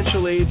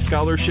financial aid,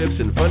 scholarships,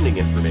 and funding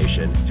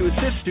information to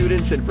assist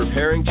students in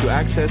preparing to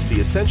access the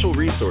essential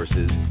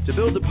resources to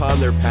build upon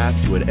their path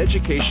to an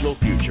educational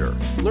future.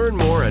 Learn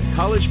more at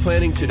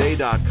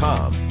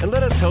collegeplanningtoday.com and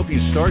let us help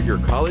you start your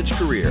college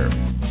career.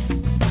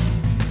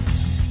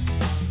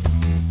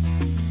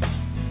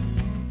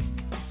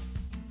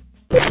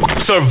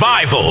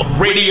 Survival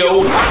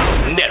Radio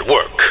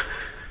Network.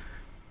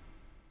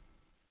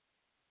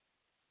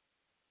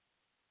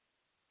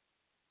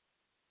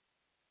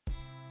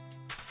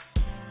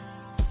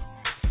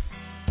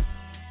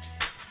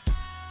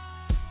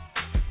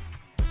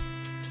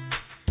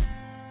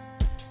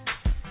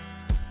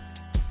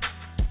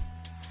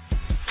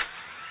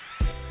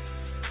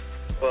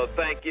 Well,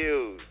 thank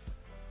you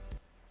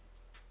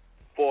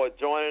for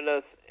joining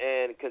us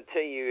and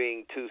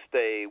continuing to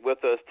stay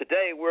with us.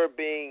 Today we're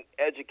being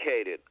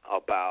educated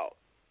about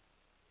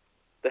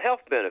the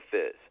health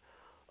benefits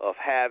of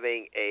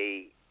having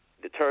a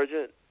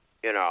detergent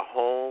in our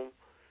home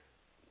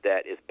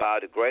that is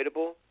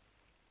biodegradable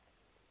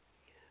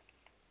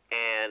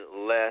and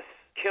less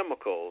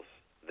chemicals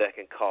that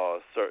can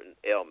cause certain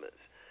ailments.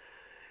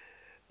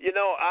 You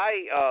know,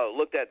 I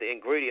looked at the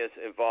ingredients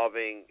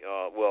involving,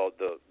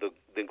 the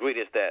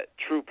ingredients that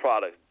True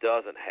Products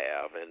doesn't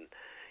have, and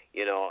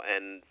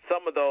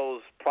some of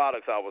those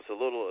products I was a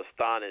little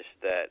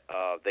astonished that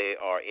they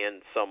are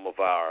in some of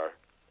our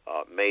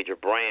major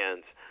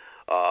brands,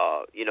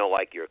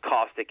 like your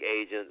caustic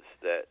agents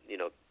that,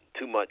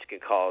 too much can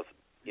cause,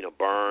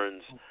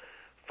 burns,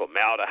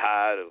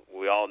 formaldehyde.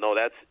 We all know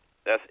that's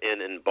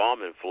in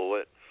embalming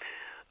fluid.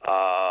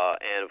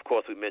 And, of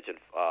course, we mentioned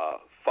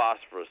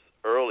phosphorus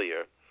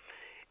earlier.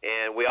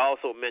 And we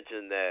also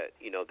mentioned that,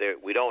 you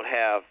don't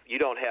have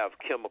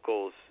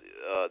chemicals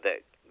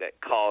that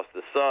cause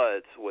the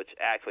suds, which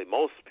actually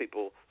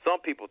some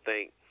people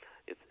think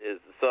is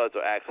the suds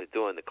are actually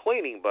doing the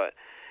cleaning, but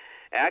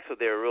actually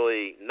they're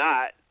really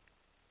not.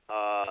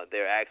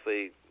 They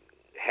actually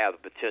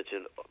have the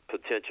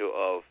potential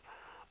of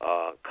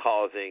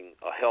causing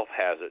a health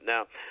hazard.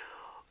 Now,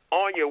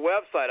 on your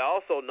website, I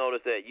also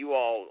noticed that you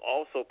all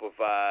also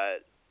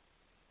provide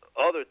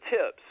other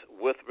tips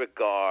with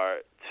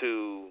regard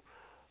to,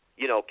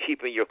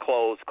 keeping your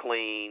clothes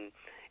clean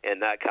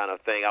and that kind of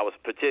thing. I was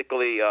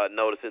particularly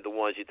noticing the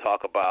ones you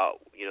talk about,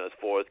 as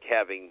far as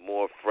having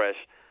more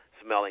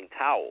fresh-smelling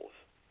towels.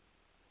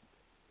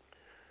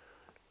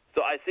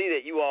 So I see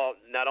that you all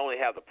not only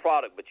have the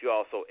product, but you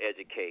also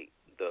educate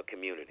the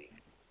community.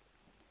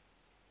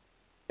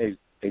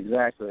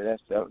 Exactly.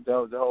 That's the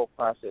whole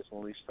process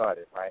when we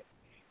started, right?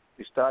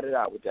 We started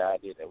out with the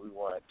idea that we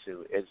wanted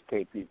to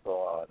educate people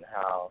on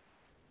how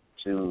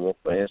to,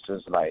 for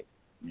instance, like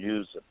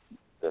use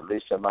the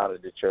least amount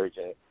of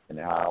detergent, and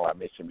how I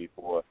mentioned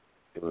before,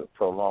 it would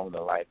prolong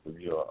the life of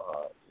your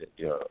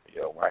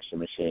washing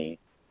machine.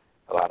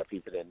 A lot of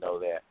people didn't know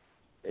that.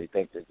 They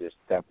think they're just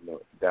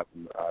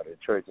dumping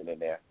detergent in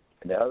there.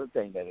 And the other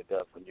thing that it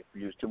does when you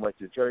use too much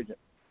detergent,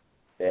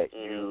 that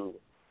you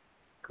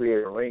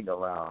create a ring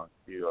around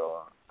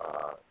your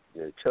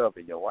tub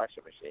in your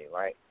washing machine,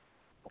 right?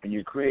 When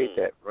you create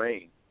that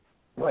ring,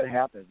 what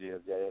happens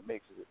is that it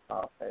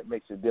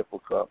makes it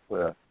difficult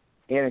for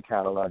any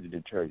kind of laundry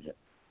detergent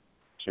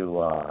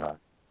to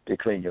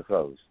clean your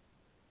clothes.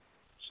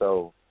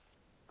 So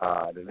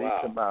the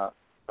least amount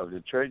of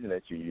detergent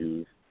that you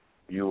use,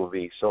 you will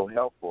be so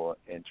helpful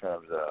in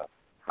terms of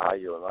how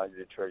your laundry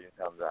detergent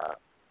comes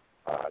out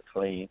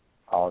clean.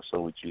 Also,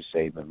 with you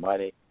saving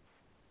money,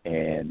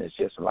 and there's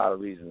just a lot of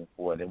reasons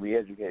for it. And we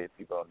educated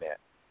people on that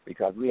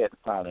because we had to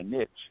find a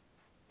niche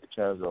in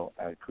terms of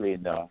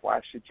creating. Why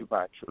should you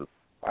buy True?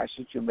 Why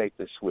should you make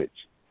the switch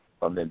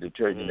from the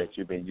detergent that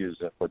you've been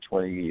using for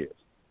 20 years?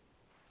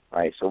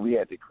 Right. So we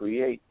had to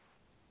create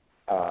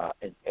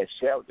and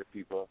share with the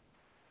people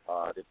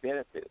the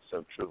benefits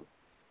of True,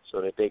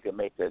 so that they can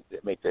make that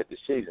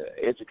decision,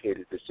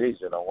 educated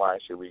decision on why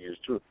should we use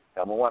True.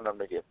 Number one, I'm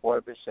going to get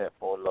 40%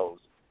 more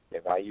loads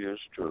if I use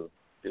True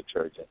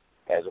detergent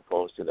as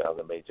opposed to the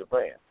other major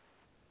brands.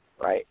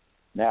 Right?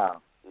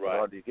 Now, in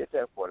order to get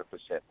that 40%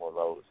 more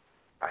loads,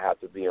 I have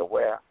to be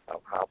aware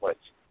of how much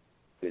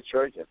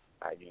detergent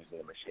I use in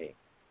the machine.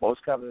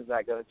 Most companies are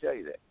not going to tell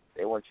you that.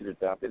 They want you to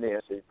dump it in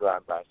so you go out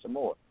and buy some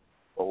more.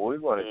 But what we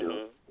want to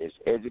do is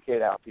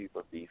educate our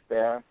people, be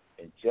fair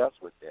and just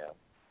with them.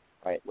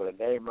 Right, with a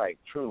name like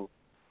True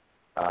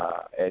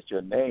as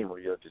your name or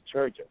your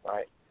detergent,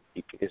 right?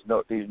 There's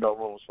no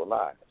rooms for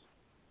lies.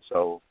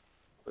 So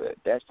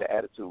that's the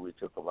attitude we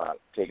took about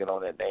taking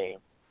on that name,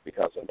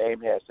 because a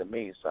name has to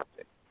mean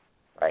something,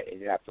 right?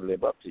 And you have to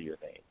live up to your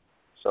name.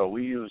 So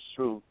we use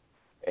True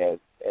as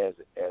a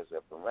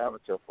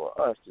parameter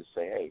for us to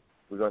say, hey,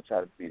 we're going to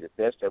try to be the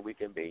best that we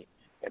can be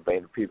and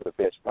bring the people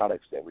the best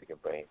products that we can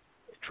bring,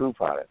 True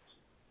products,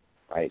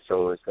 right?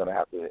 So it's going to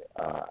have to.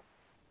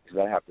 We're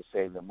going to have to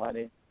save them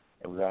money,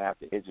 and we're going to have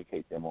to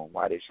educate them on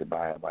why they should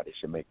buy and why they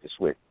should make the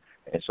switch.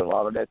 And so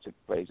all of that took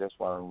place. That's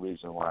one of the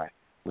reasons why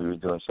we were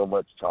doing so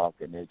much talk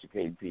and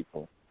educating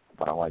people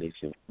about why they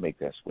should make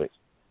that switch.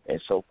 And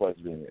so far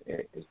it's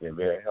been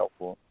very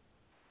helpful.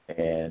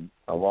 And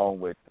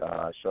along with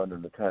showing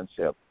them the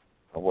concept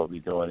of what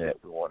we're doing, that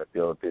we want to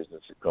build a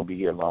business. It's going to be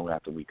here long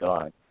after we're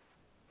gone.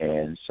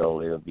 And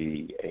so it'll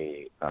be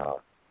a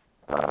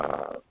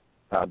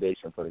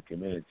foundation for the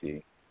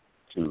community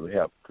to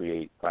help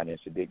create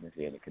financial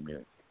dignity in the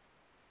community.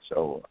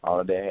 So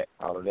all of that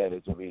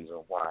is the reason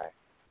why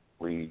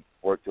we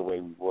work the way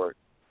we work,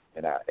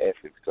 and our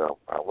ethics,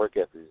 our work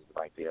ethics is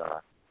like they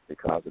are,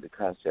 because of the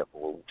concept of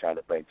what we're trying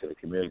to bring to the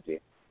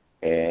community.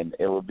 And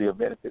it will be a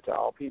benefit to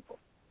all people,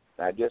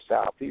 not just to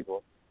our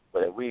people,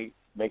 but if we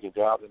make a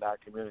job in our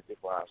community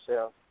for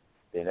ourselves,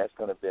 then that's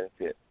going to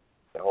benefit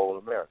the whole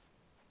America.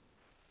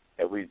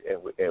 And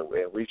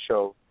we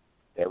show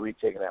that we're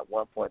taking that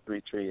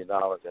 $1.3 trillion in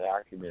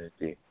our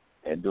community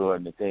and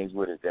doing the things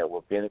with it that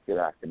will benefit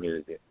our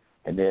community,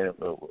 and then it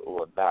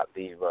will not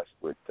leave us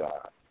with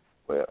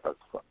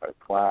a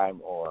crime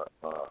or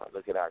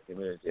look at our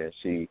community and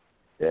see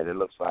that it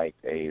looks like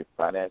a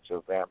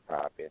financial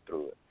vampire been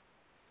through it.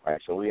 Right?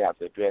 So we have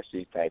to address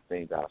these type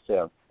things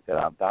ourselves, that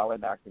our dollar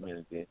in our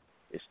community,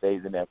 it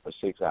stays in there for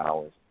 6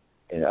 hours.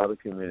 In other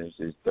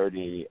communities,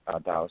 $30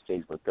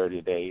 stays for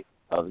 30 days.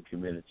 Other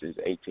communities,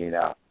 18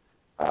 hours.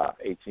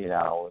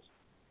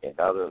 In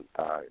other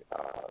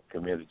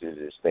communities,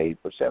 it stays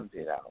for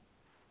 17 hours.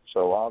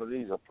 So all of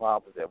these are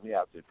problems that we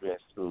have to address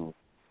through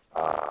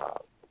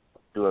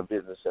doing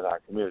business in our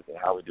community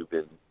and how we do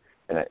business.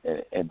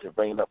 And to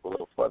bring it up a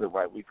little further,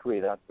 right, we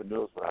create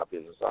entrepreneurs with our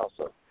business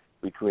also.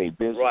 We create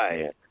business.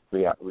 Right.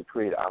 We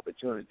create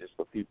opportunities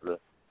for people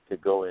to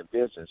go in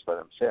business for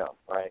themselves,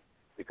 right?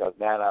 Because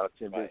 9 out of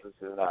 10 businesses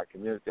in our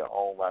community are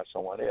owned by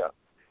someone else.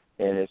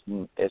 And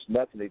it's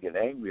nothing to get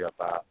angry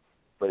about,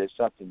 but it's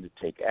something to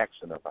take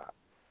action about.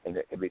 And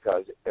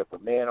because if a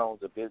man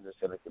owns a business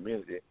in a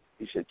community,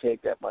 he should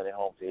take that money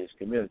home to his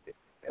community.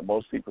 And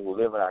most people who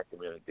live in our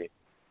community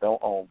don't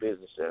own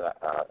business in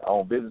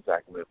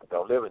our community, but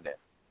don't live in there.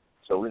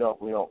 So we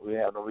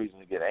have no reason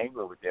to get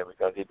angry with them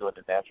because they're doing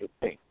the natural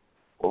thing.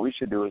 What we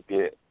should do is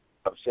get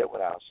upset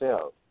with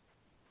ourselves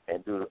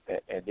and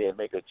then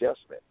make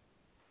adjustment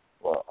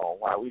on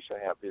why we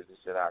should have business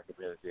in our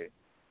community.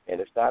 And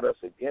it's not us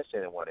against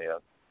anyone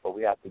else, but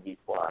we have to be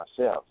for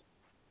ourselves.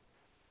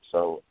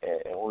 So,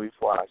 and when we're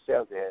for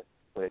ourselves, then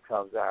when it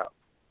comes out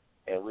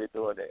and we're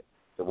doing it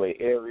the way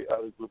every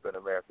other group in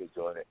America is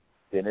doing it,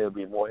 then it'll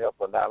be more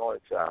helpful not only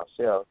to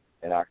ourselves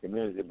and our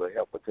community, but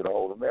helpful to the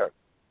whole America.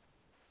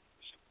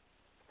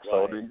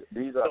 Right. So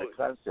these are the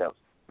concepts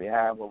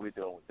behind what we're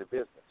doing with the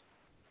business.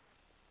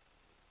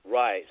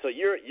 Right. So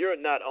you're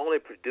not only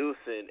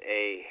producing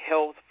a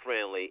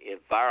health-friendly,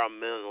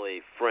 environmentally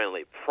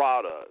friendly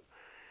product,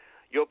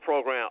 your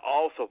program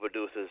also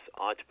produces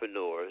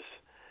entrepreneurs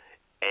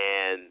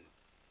and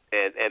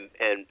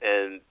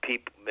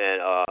people,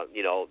 and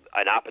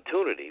an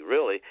opportunity.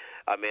 Really,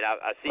 I mean,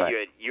 I see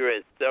you're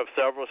in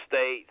several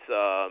states.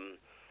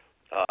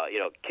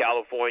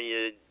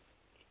 California,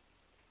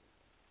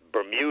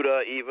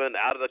 Bermuda, even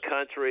out of the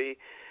country.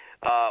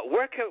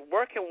 Where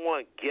can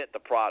one get the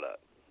product?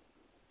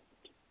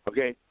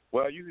 Okay.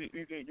 Well, you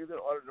can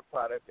order the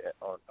product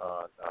on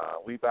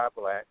We Buy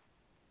Black.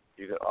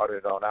 You can order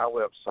it on our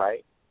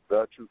website,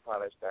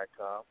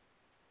 thetrueproducts.com,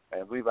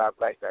 and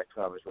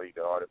WeBuyBlack.com is where you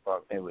can order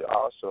from. And we're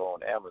also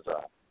on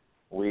Amazon.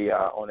 We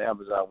on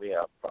Amazon. We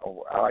have,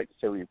 I like to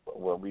say, we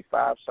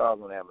 5 stars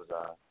on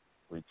Amazon.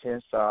 We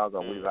 10 stars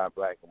on We Buy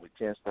Black, and we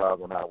 10 stars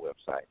on our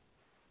website.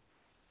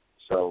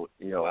 So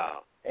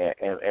wow.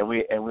 and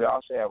we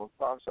also have a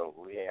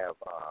crossover. We have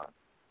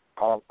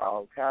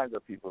all kinds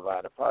of people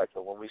buying the product.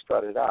 So when we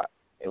started out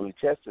and we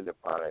tested the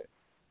product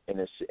in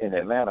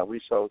Atlanta,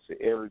 we sold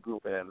to every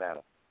group in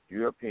Atlanta: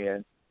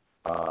 European,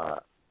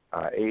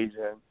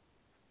 Asian,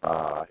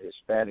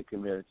 Hispanic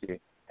community,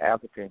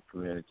 African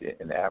community,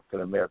 and the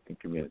African American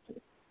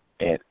community,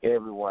 and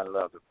everyone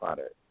loved the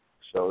product.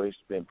 So it's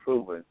been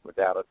proven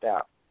without a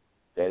doubt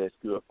that it's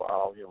good for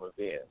all human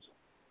beings.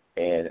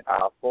 And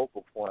our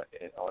focal point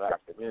on our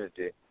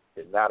community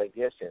is not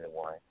against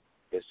anyone.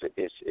 It's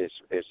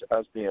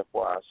us being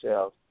for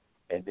ourselves,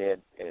 and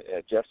then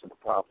adjusting the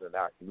problems in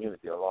our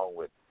community along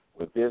with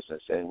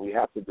business. And we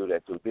have to do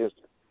that through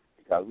business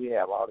because we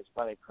have all this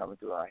money coming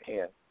through our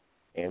hands,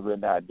 and we're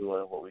not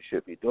doing what we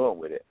should be doing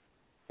with it.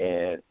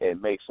 And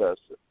it makes us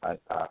our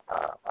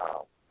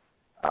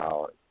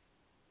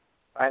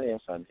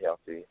finance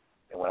unhealthy.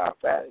 And when our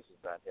finance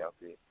is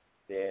unhealthy,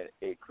 then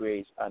it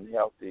creates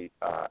unhealthiness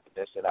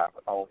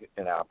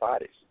in our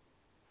bodies,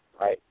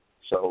 right?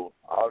 So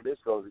all this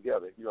goes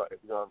together. If you're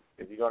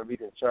going to be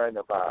concerned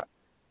about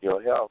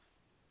your health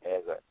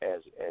as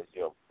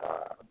your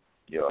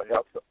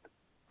health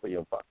for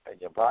your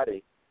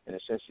body, in the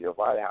sense of your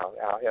body,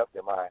 how healthy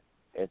am I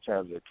in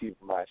terms of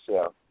keeping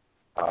myself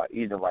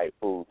eating the right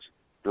foods,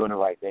 doing the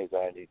right things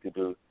I need to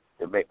do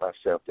to make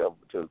myself to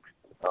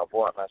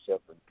avoid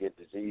myself from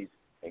getting disease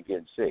and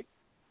getting sick.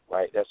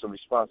 Right, that's a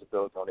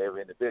responsibility on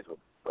every individual.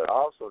 But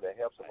also that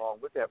helps along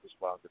with that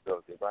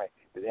responsibility, right,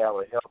 to have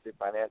a healthy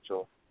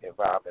financial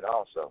environment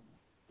also,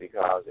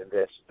 because in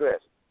that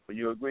stress. Will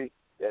you agree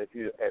that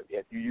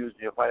if you use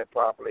your money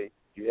properly,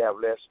 you have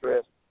less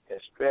stress, and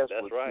stress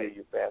will kill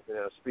you faster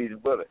than a speeding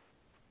bullet.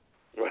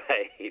 Right.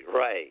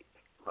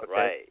 Okay.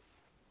 Right.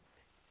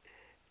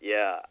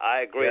 Yeah, I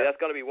agree. Yeah. That's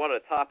going to be one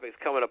of the topics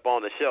coming up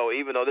on the show.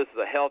 Even though this is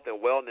a health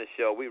and wellness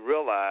show, we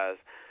realize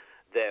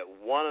that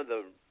one of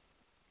the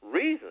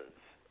reasons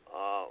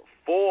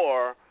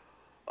for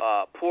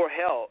poor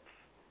health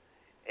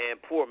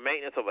and poor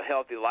maintenance of a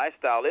healthy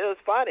lifestyle is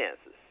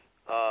finances.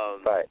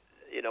 Right.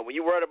 When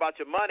you're worried about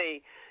your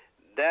money,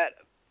 that,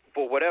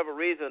 for whatever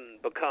reason,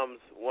 becomes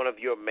one of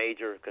your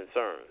major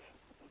concerns.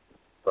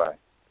 Right.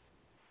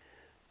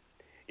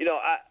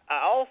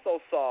 I also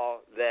saw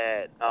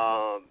that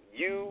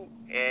you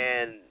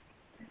and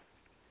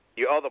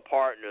your other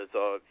partners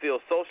feel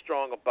so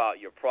strong about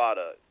your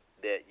product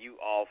that you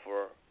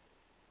offer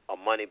a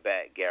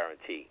money-back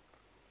guarantee.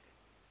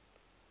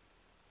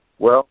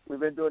 Well, we've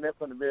been doing that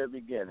from the very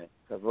beginning.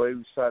 Because the way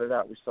we started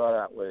out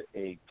with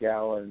a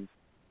gallon,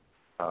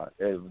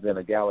 it was in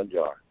a gallon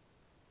jar,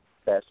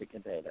 plastic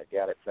container, a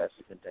gallon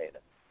plastic container.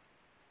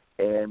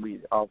 And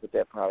we offered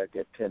that product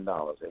at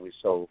 $10, and we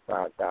sold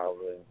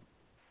 5,000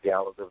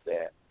 gallons of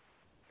that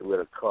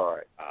with a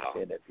card.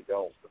 Wow. And if you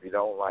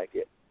don't like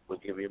it, we'll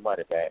give you your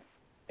money back.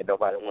 And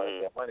nobody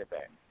wanted their money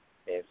back.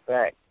 In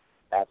fact,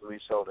 after we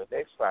sold the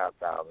next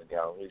 5,000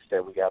 gallons, we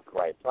said we got the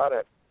right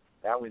product.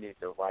 Now we need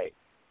the right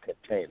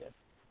container.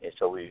 And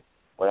so we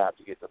went out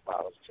to get the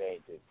bottles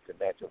changed to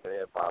match up with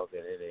the bottles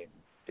in any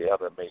the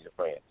other major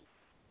brands.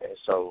 And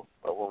so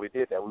when we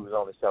did that, we was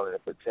only selling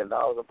it for $10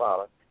 a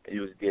bottle, and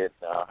you was getting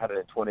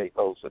 128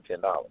 loads for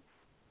 $10.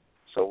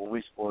 So when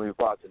we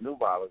bought the new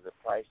bottles, the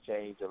price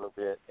changed a little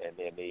bit, and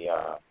then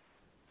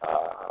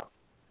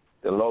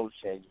the loads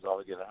changed. We was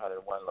only getting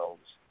 101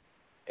 loads.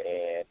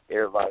 And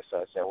everybody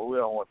started saying, well, we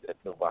don't want that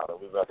new bottle.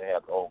 We'd rather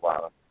have the old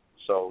bottle.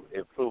 So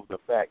it proved the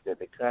fact that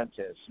the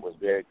contents was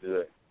very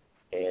good.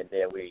 And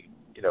then we,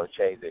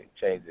 changed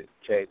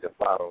the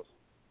bottles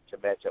to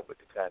match up with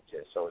the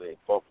contents, so they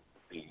both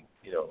be,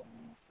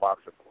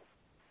 marketable.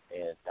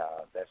 And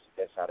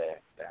that's how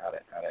that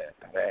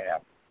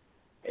happened.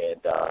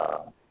 And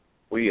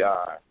we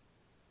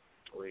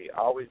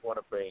always want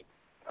to bring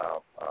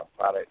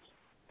products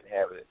and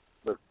have it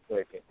look so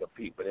it can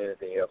compete with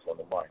anything else on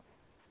the market.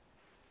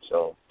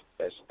 So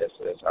that's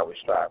how we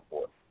strive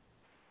for it.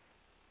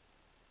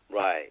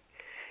 Right.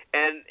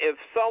 And if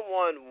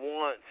someone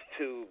wants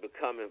to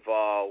become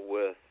involved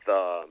with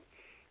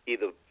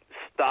either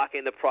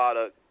stocking the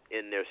product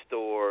in their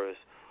stores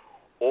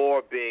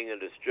or being a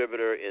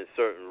distributor in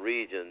certain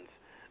regions,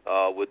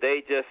 would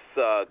they just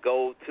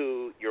go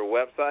to your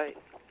website?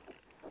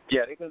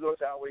 Yeah, they can go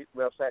to our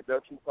website,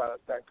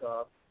 thetrueproducts.com.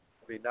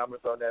 There'll be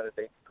numbers on there that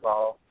they can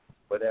call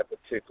for that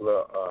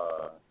particular,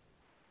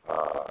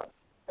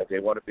 if they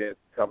want to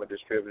become a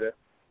distributor.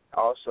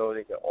 Also,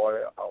 they can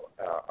order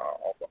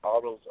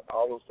all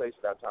those places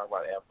I'm talking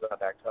about,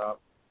 Amazon.com,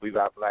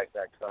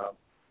 WeBuyBlack.com,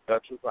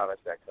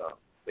 TheTrueProducts.com.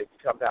 They can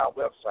come to our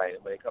website,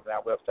 and when they come to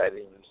our website,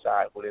 they can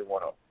decide who they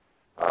want to,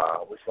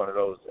 which one of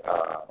those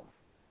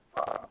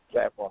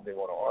platforms they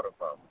want to order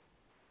from.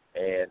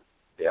 And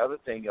the other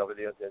thing of it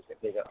is that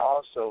they can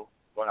also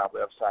go on our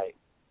website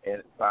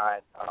and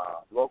find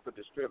local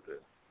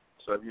distributors.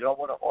 So if you don't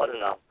want to order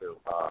it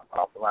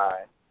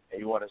offline and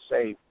you want to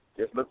save,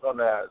 just look on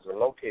there. There's a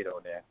locator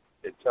on there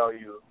that tell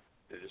you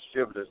the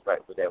distributors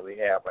that we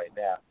have right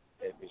now.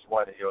 And if it's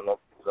one in your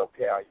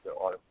locale, you can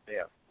order from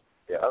them.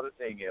 The other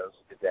thing is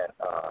that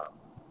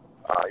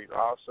you can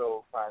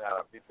also find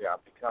out if you are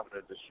becoming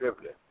a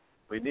distributor.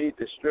 We need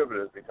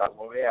distributors because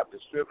when we have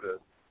distributors,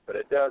 what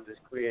it does is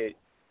create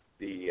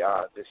the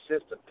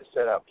system to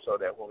set up so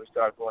that when we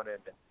start going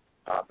into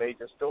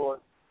major stores,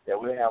 that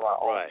we have our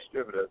own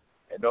distributors,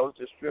 and those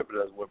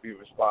distributors will be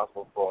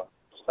responsible for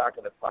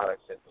stocking the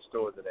products at the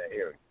stores in that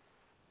area.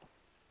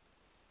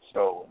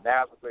 So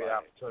now's a great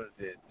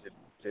opportunity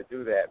to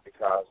do that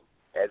because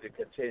as it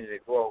continues to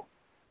grow,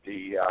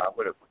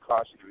 what it would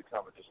cost you to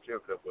become a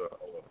distributor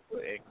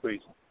will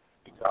increase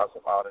because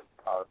of all the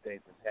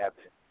things that's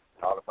happening,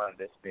 all the money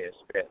that's being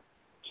spent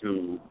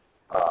to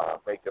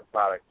make the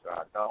product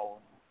known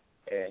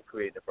and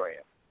create the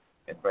brand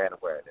and brand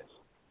awareness.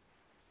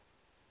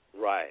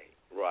 Right.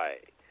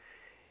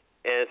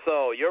 And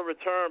so your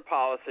return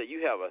policy,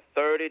 you have a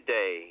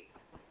 30-day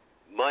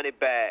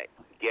money-back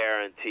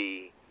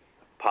guarantee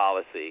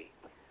policy,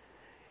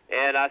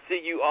 and I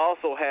see you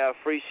also have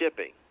free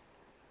shipping.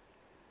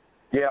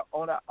 Yeah,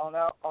 on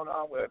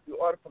our web. If you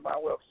order from our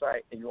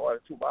website and you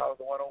order 2 bottles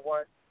of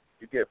 101,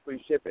 you get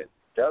free shipping.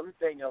 The other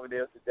thing of it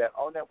is that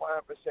on that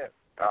 100%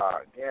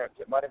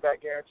 guarantee, money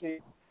back guarantee,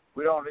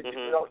 we don't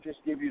just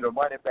give you the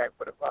money back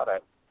for the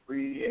product.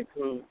 We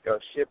include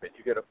shipping.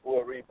 You get a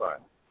full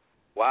refund.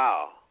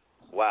 Wow.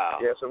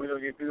 Yeah, so we don't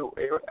give you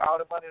all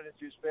the money that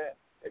you spent.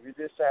 If you're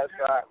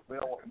dissatisfied, we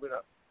don't want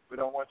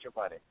your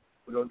money.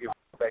 We're gonna give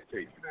it back to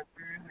you.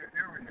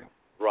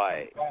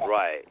 Right.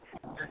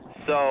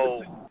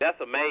 So that's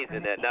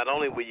amazing that not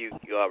only will you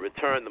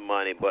return the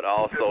money, but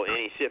also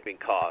any shipping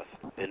costs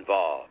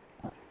involved.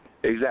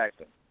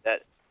 Exactly.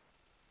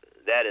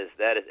 That is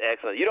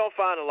excellent. You don't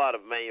find a lot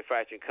of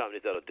manufacturing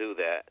companies that'll do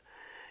that,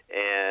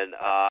 and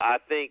I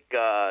think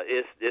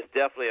it's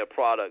definitely a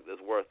product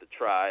that's worth a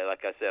try.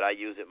 Like I said, I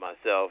use it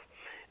myself,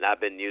 and I've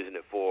been using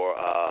it for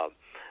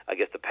I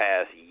guess the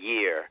past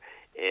year.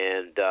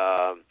 And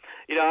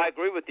I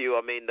agree with you.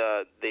 I mean,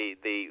 the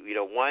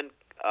 1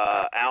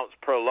 ounce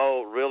per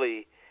load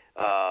really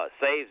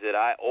saves it.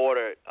 I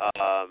ordered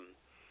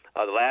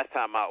the last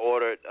time I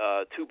ordered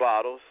 2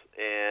 bottles,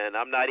 and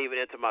I'm not even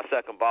into my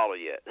second bottle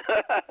yet.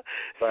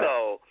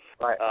 So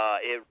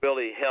it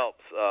really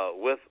helps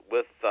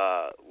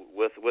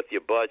with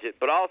your budget,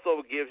 but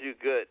also gives you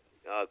good,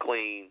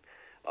 clean,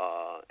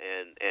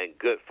 and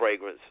good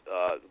fragrance.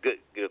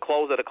 Good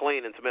clothes that are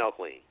clean and smell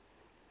clean.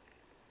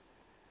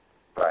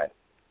 Right.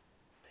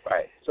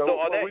 So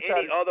are there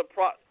any other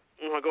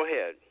go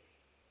ahead.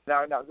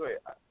 No, go ahead.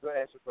 Go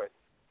ahead, ask your question.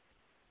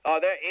 Are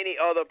there any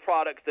other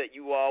products that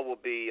you all will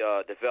be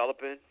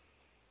developing?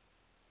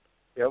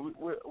 Yeah,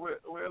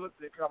 we're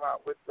looking to come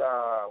out with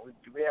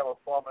we have a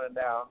formula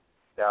now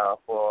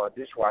for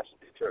dishwashing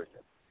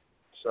detergent.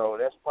 So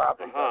that's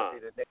probably going to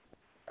be the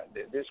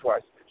next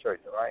dishwashing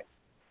detergent, right?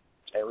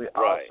 And we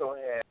also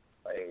have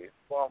a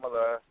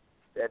formula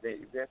that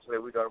eventually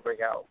we're going to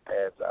bring out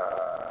as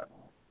a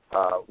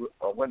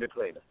window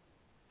cleaner.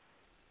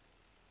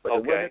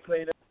 But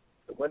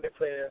the window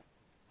cleaner,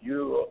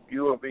 you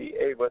will be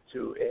able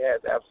to. It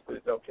has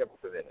absolutely no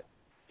chemicals in it.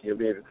 You'll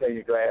be able to clean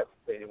your glass,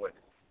 clean your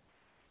windows.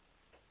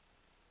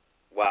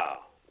 Wow.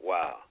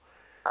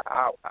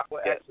 I will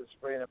actually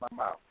spray it in my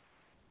mouth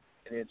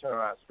and then turn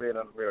around and spray it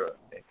on the mirror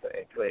and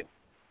clean it.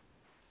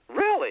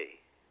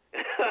 Really?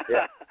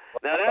 Yeah.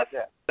 Now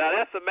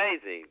that's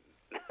amazing.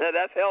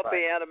 That's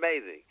healthy and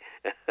amazing.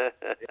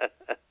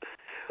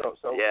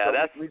 So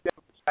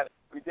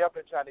we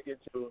definitely trying to get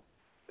to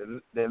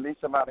the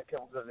least amount of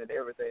chemicals in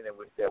everything that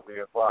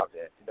we're involved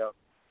in.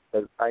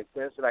 Because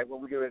for instance,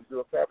 when we get ready to do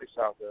a fabric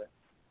softener,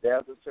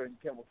 there's a certain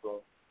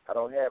chemical. I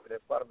don't have it in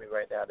front of me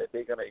right now that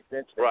they're going to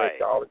eventually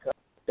make all the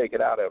companies take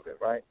it out of it,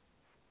 right?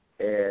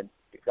 And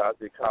because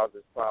it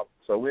causes problems.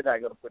 So we're not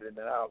going to put it in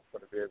and out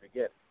from the very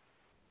beginning.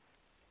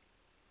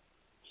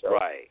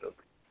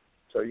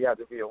 So you have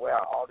to be aware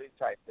of all these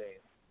type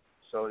things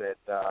so that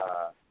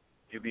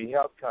you be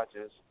health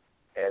conscious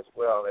as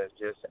well as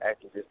just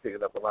actually just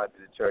picking up a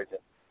laundry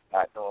detergent,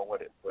 not knowing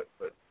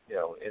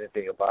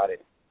anything about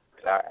it.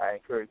 And I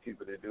encourage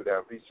people to do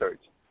their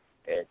research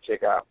and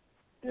check out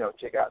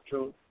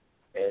Truth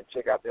and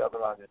check out the other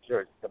laundry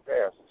detergent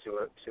comparison, see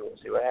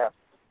what happens.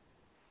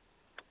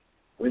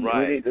 We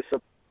need to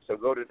so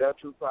go to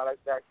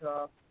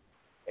thetrueproducts.com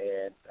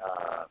and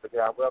look at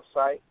our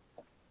website,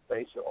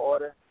 place your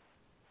order,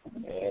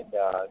 and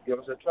give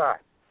us a try.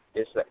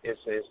 It's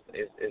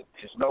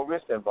no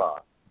risk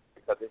involved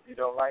because if you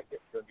don't like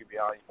it, they'll give you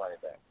all your money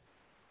back.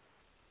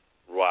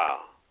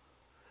 Wow.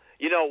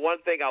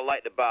 One thing I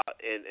liked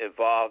about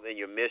involved in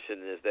your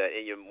mission is that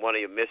in one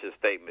of your mission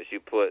statements, you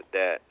put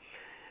that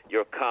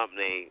your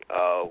company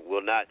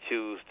will not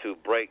choose to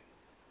break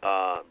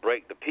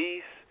the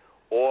peace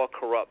or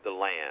corrupt the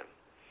land.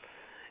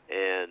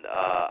 And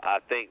I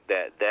think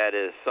that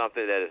is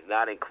something that is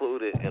not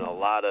included in a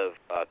lot of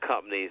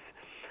companies'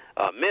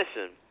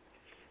 mission.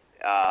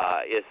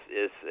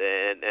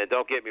 And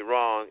don't get me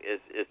wrong,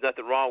 it's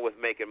nothing wrong with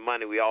making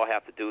money. We all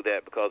have to do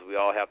that because we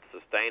all have to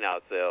sustain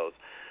ourselves.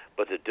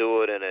 But to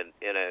do it in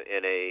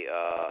a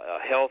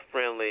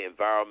health-friendly,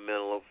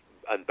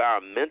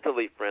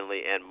 environmentally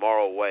friendly, and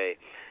moral way,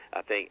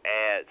 I think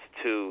adds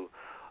to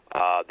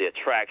the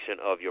attraction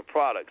of your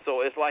product.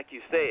 So it's like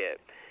you said,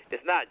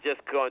 it's not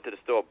just going to the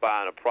store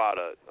buying a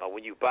product.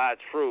 When you buy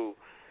True,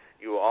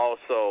 you are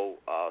also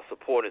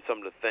supporting some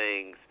of the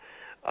things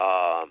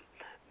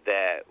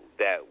that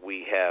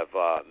we have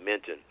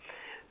mentioned.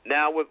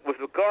 Now, with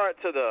regard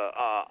to the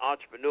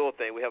entrepreneurial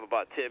thing, we have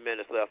about 10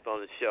 minutes left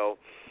on the show.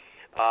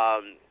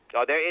 Are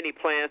there any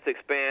plans to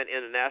expand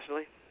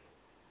internationally?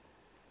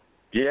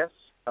 Yes,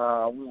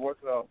 we're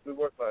working on an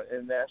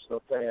international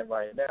plan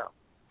right now,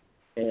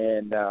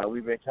 and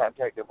we've been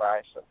contacted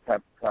by some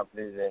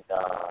companies in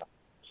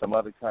some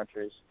other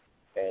countries,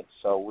 and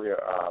so we're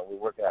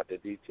working out the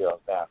details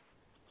now.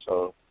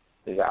 So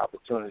there's an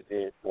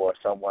opportunity for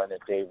someone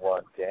that they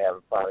want to have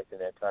a product in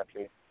their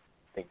country,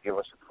 they can give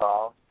us a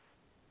call,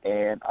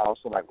 and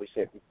also, like we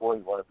said before,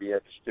 you want to be a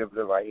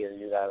distributor right here in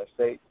the United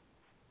States,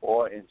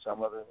 or in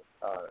some other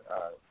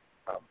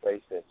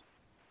place that's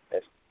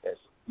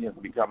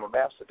become a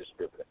master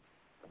distributor.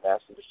 A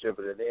master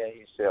distributor there,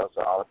 he sells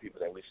to all the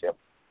people that we sell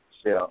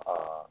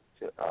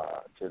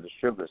to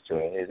distributors to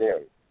in his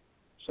area.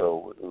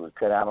 So we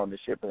cut out on the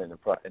shipping, and the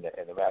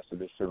master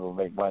distributor will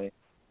make money,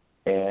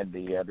 and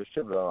the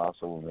distributor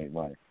also will make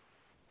money.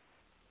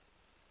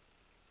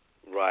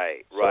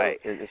 Right.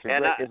 It's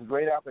a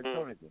great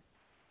opportunity.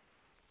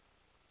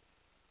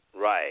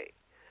 Right.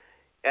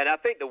 And I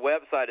think the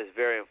website is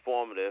very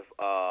informative.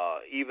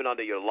 Even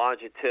under your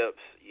laundry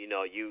tips,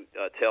 you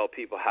tell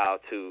people how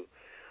to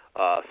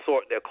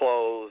sort their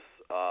clothes,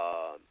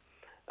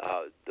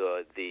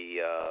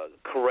 the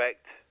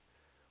correct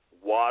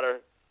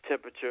water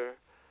temperature,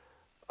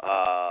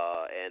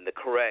 and the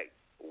correct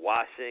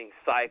washing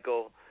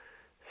cycle.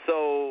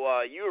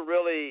 So you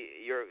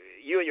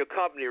and your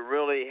company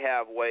really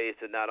have ways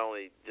to not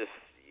only just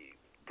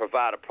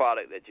provide a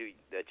product that you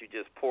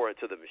just pour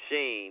into the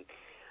machine.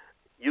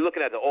 You're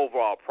looking at the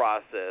overall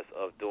process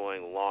of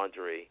doing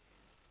laundry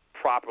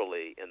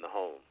properly in the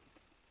home.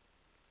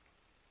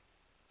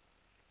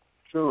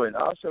 True, and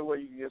also where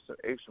you can get some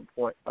extra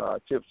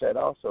tips at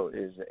also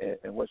is,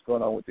 and what's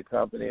going on with the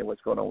company and what's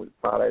going on with the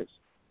products,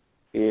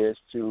 is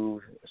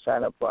to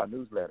sign up for our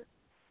newsletter.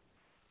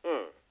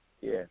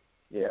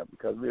 Yeah,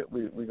 because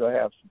we're going to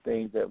have some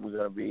things that we're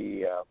going to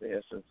be, for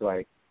instance,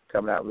 like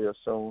coming out real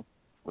soon,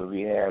 we'll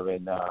be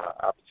having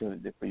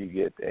opportunity for you to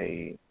get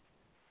a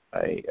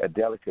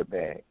delicate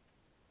bag.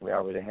 We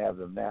already have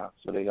them now,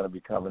 so they're going to be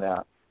coming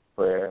out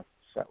where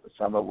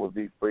some of it will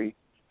be free,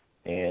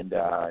 and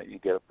you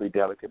get a free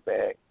delicate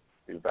bag.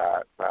 You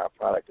buy a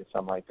product or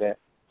something like that.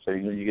 So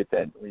you get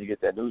that when you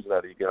get that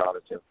newsletter, you get all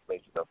this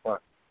information up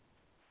front.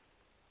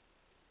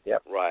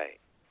 Yep. Right.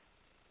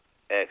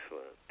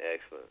 Excellent.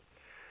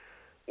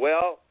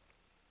 Well,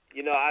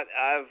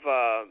 I've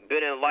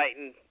been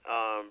enlightened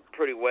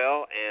pretty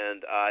well,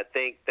 and I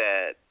think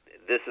that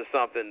this is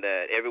something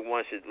that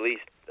everyone should at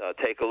least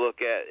take a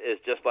look at.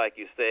 It's just like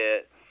you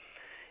said.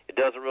 It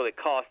doesn't really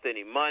cost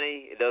any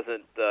money. It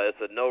doesn't.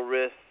 It's a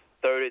no-risk,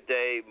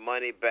 30-day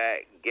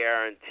money-back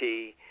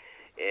guarantee,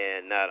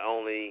 and not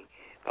only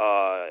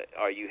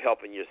are you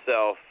helping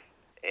yourself,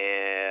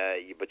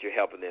 but you're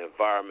helping the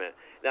environment.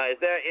 Now, is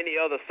there any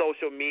other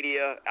social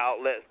media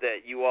outlets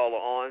that you all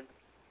are on?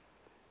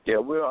 Yeah,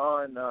 we're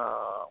on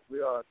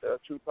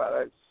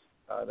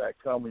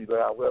TheTrueProducts.com. When you go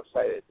to our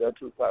website at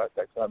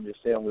TheTrueProducts.com, you'll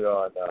see them. We're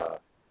on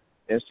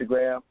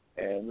Instagram,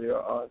 and we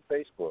are on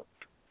Facebook.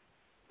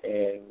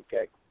 And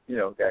we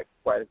got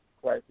quite a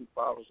few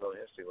followers on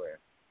Instagram.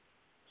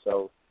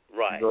 So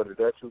right. You go to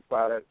The True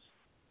Products,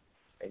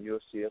 and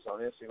you'll see us on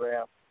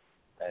Instagram.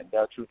 And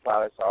The True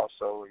Products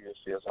also, you'll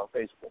see us on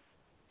Facebook.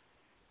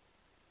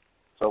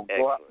 So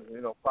go out,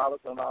 follow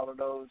us on all of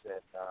those,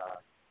 and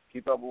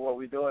keep up with what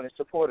we're doing, and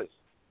support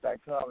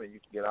us.com, and you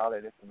can get all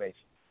that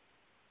information.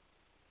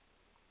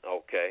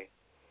 Okay.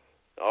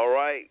 All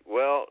right.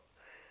 Well,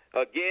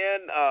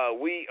 again,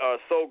 we are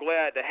so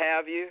glad to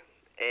have you,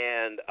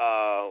 and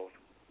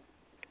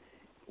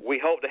we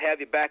hope to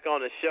have you back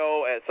on the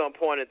show at some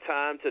point in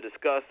time to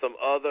discuss some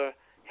other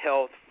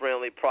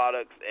health-friendly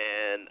products,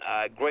 and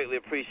I greatly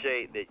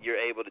appreciate that you're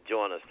able to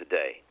join us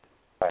today.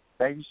 Right.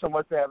 Thank you so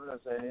much for having us,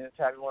 and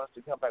anytime you want us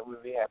to come back,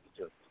 we'll be happy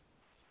to.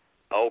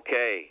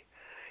 Okay.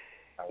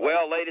 Right.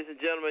 Well, ladies and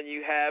gentlemen,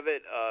 you have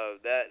it.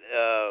 That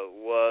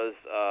was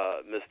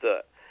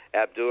Mr.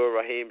 Abdul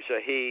Rahim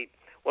Shaheed,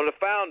 one of the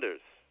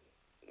founders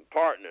and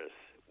partners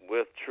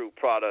with True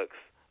Products,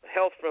 a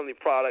health-friendly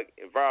product,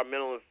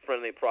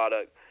 environmental-friendly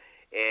product,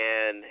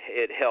 and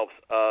it helps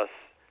us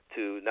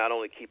to not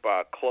only keep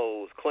our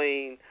clothes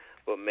clean,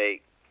 but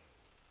make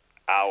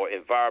our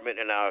environment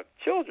and our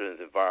children's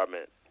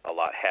environment a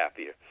lot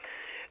happier.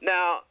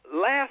 Now,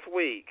 last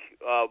week,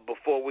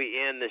 before we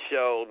end the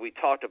show, we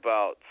talked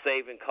about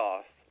saving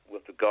costs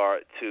with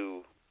regard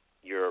to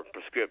your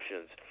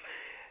prescriptions.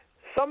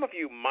 Some of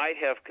you might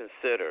have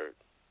considered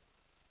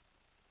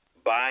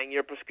buying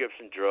your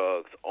prescription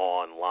drugs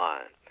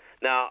online.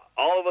 Now,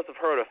 all of us have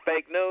heard of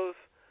fake news.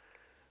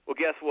 Well,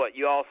 guess what?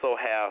 You also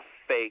have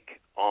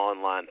fake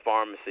online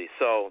pharmacy.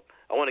 So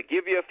I want to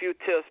give you a few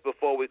tips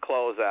before we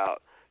close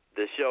out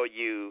to show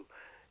you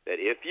that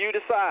if you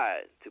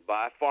decide to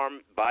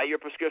buy your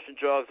prescription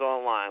drugs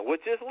online,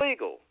 which is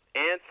legal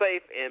and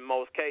safe in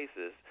most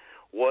cases,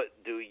 what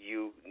do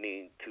you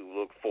need to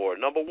look for?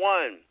 Number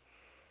one,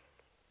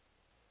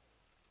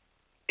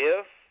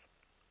 if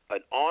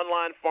an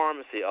online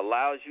pharmacy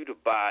allows you to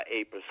buy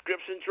a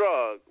prescription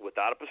drug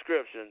without a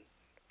prescription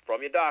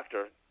from your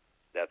doctor,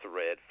 that's a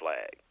red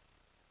flag.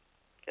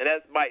 And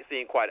that might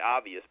seem quite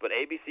obvious, but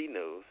ABC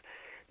News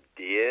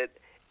did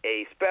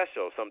a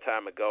special some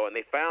time ago, and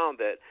they found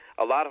that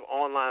a lot of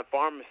online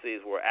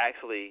pharmacies were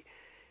actually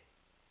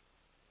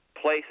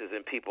places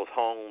in people's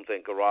homes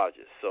and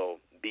garages, so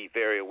be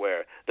very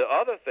aware. The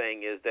other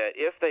thing is that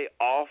if they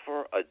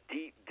offer a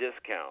deep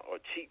discount or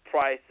cheap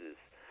prices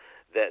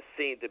that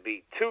seem to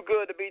be too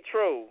good to be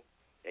true,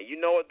 and you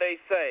know what they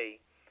say,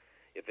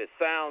 if it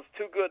sounds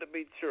too good to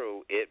be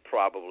true, it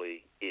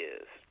probably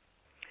is.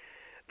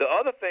 The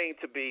other thing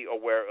to be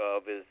aware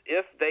of is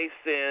if they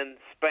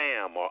send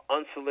spam or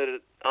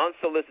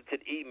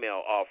unsolicited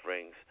email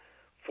offerings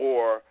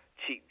for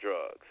cheap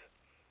drugs.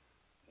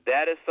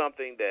 That is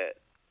something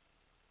that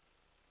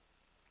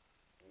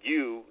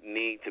you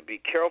need to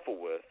be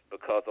careful with,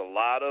 because a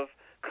lot of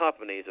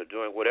companies are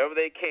doing whatever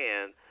they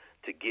can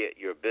to get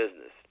your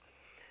business.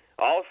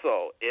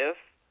 Also, if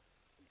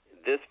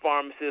this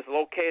pharmacy is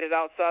located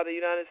outside the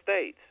United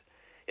States,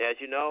 as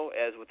you know,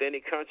 as with any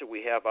country,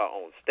 we have our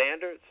own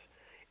standards.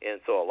 And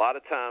so a lot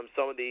of times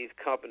some of these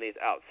companies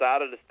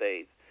outside of the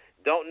states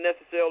don't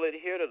necessarily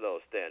adhere to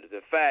those standards.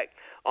 In fact,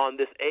 on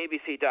this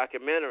ABC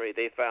documentary,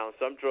 they found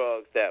some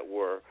drugs that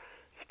were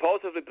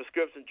supposedly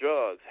prescription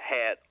drugs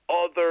had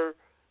other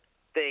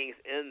things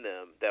in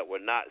them that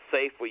were not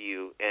safe for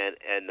you,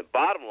 and the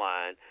bottom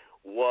line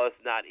was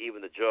not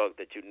even the drug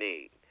that you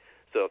need.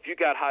 So if you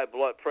got high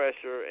blood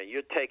pressure and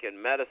you're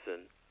taking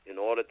medicine in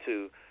order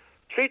to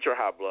treat your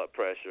high blood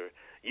pressure,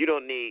 you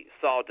don't need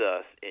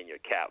sawdust in your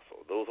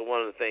capsule. Those are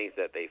one of the things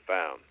that they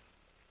found.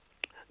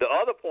 The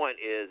other point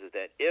is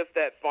that if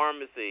that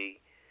pharmacy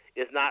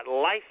is not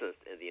licensed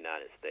in the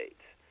United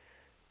States,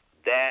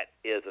 that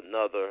is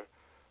another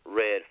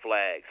red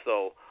flag.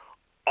 So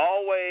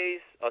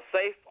always, a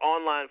safe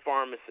online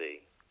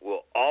pharmacy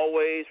will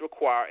always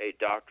require a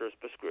doctor's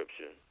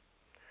prescription,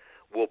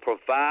 will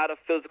provide a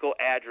physical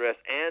address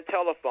and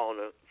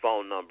telephone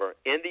number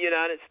in the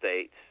United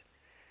States,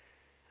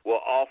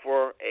 will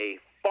offer a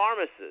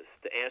pharmacist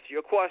to answer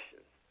your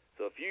questions.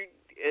 So if you're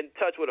in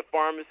touch with a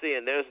pharmacy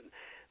and there's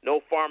no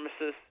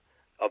pharmacist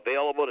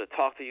available to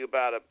talk to you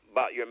about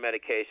your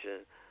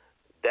medication,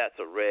 that's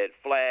a red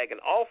flag. And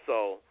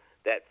also,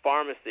 that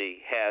pharmacy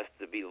has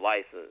to be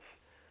licensed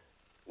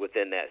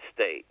within that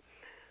state.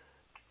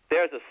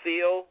 There's a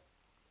seal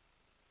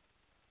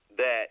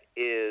that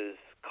is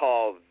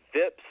called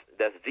VIPS.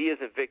 That's V as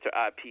in Victor,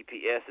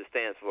 IPPS. It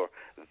stands for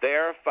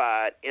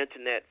Verified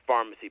Internet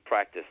Pharmacy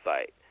Practice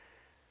Site.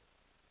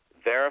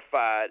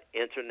 Verified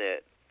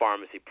Internet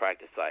Pharmacy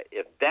Practice Site.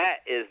 If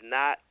that is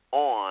not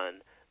on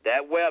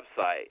that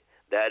website,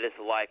 that is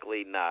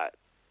likely not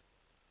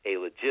a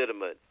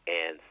legitimate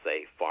and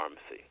safe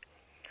pharmacy.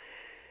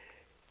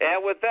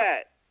 And with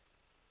that,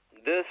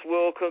 this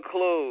will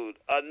conclude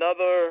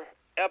another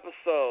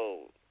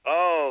episode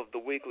of the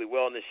Weekly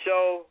Wellness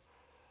Show.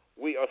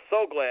 We are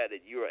so glad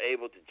that you are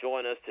able to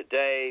join us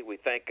today. We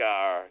thank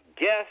our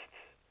guests.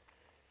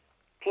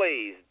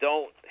 Please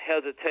don't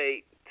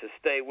hesitate to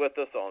stay with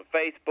us on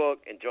Facebook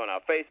and join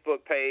our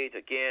Facebook page.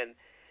 Again,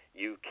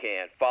 you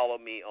can follow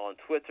me on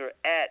Twitter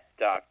at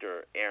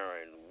Dr.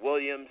 Aaron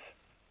Williams.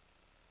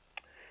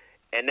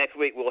 And next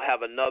week we'll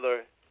have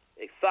another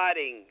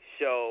exciting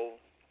show.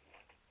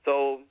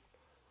 So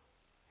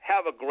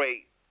have a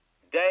great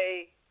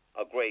day,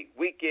 a great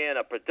weekend,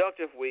 a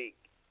productive week.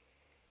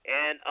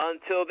 And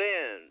until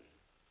then,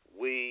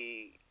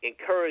 we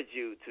encourage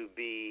you to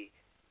be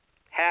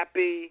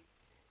happy,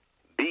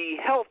 be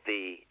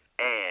healthy,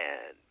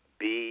 and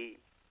be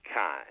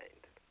kind.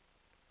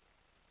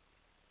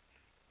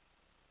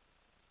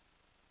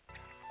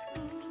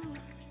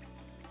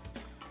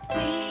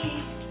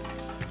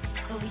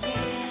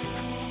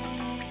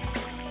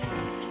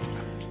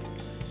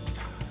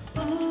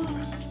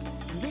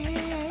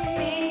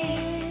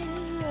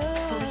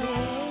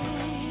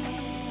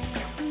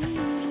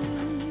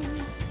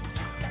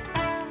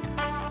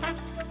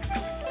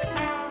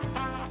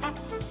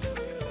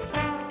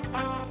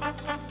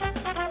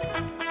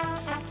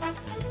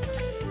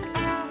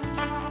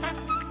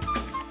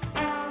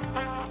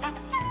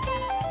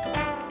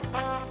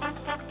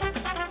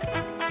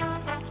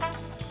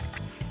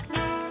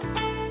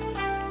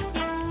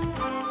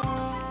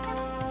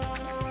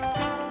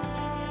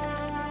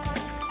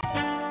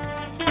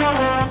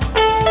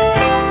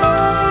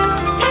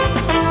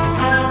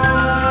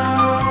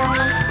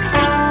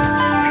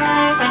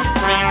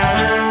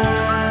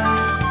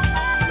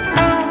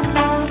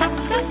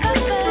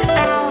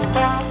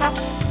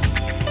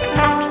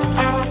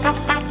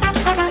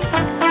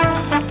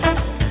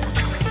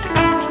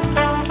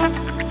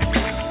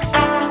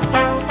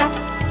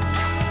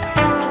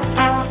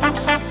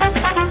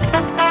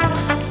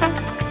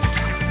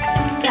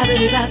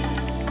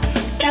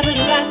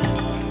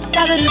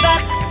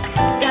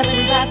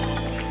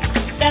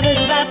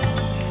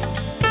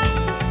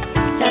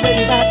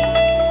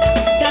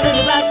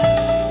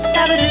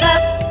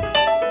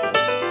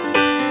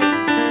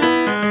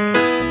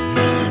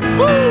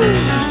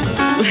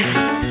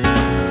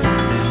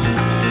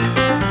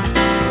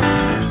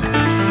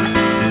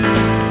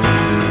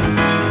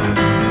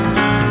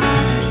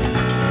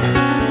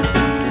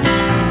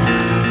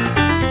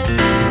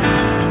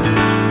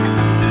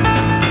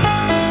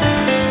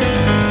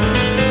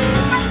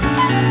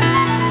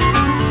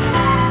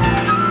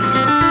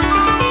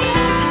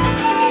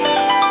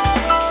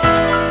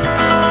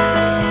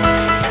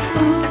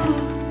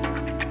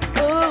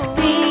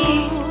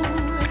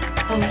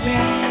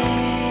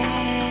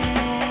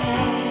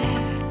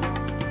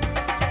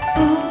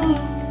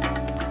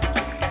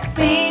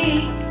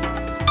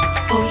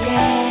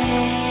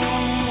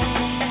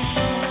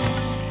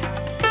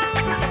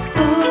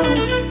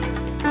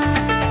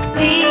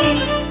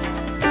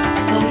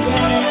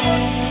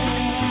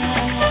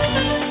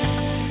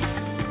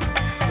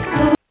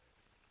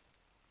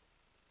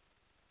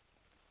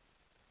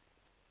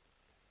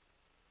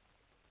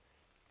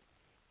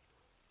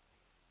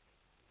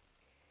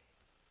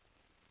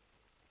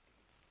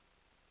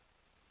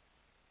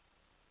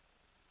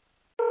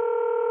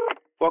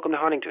 Welcome to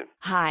Huntington.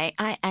 Hi,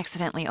 I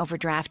accidentally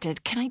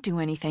overdrafted. Can I do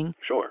anything?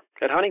 Sure.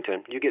 At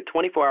Huntington, you get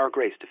 24-hour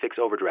grace to fix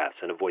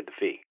overdrafts and avoid the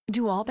fee.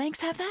 Do all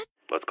banks have that?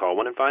 Let's call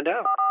one and find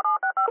out.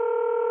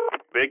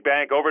 Big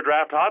Bank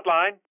Overdraft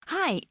Hotline.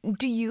 Hi,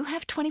 do you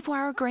have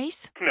 24-hour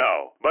grace?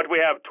 No, but we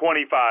have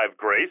 25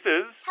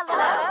 graces.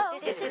 Hello,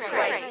 this is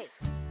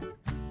Grace.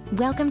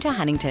 Welcome to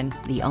Huntington,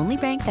 the only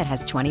bank that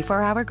has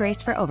 24-hour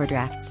grace for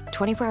overdrafts.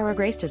 24-hour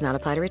grace does not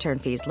apply to return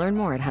fees. Learn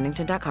more at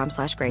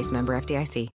huntington.com/grace. Member FDIC.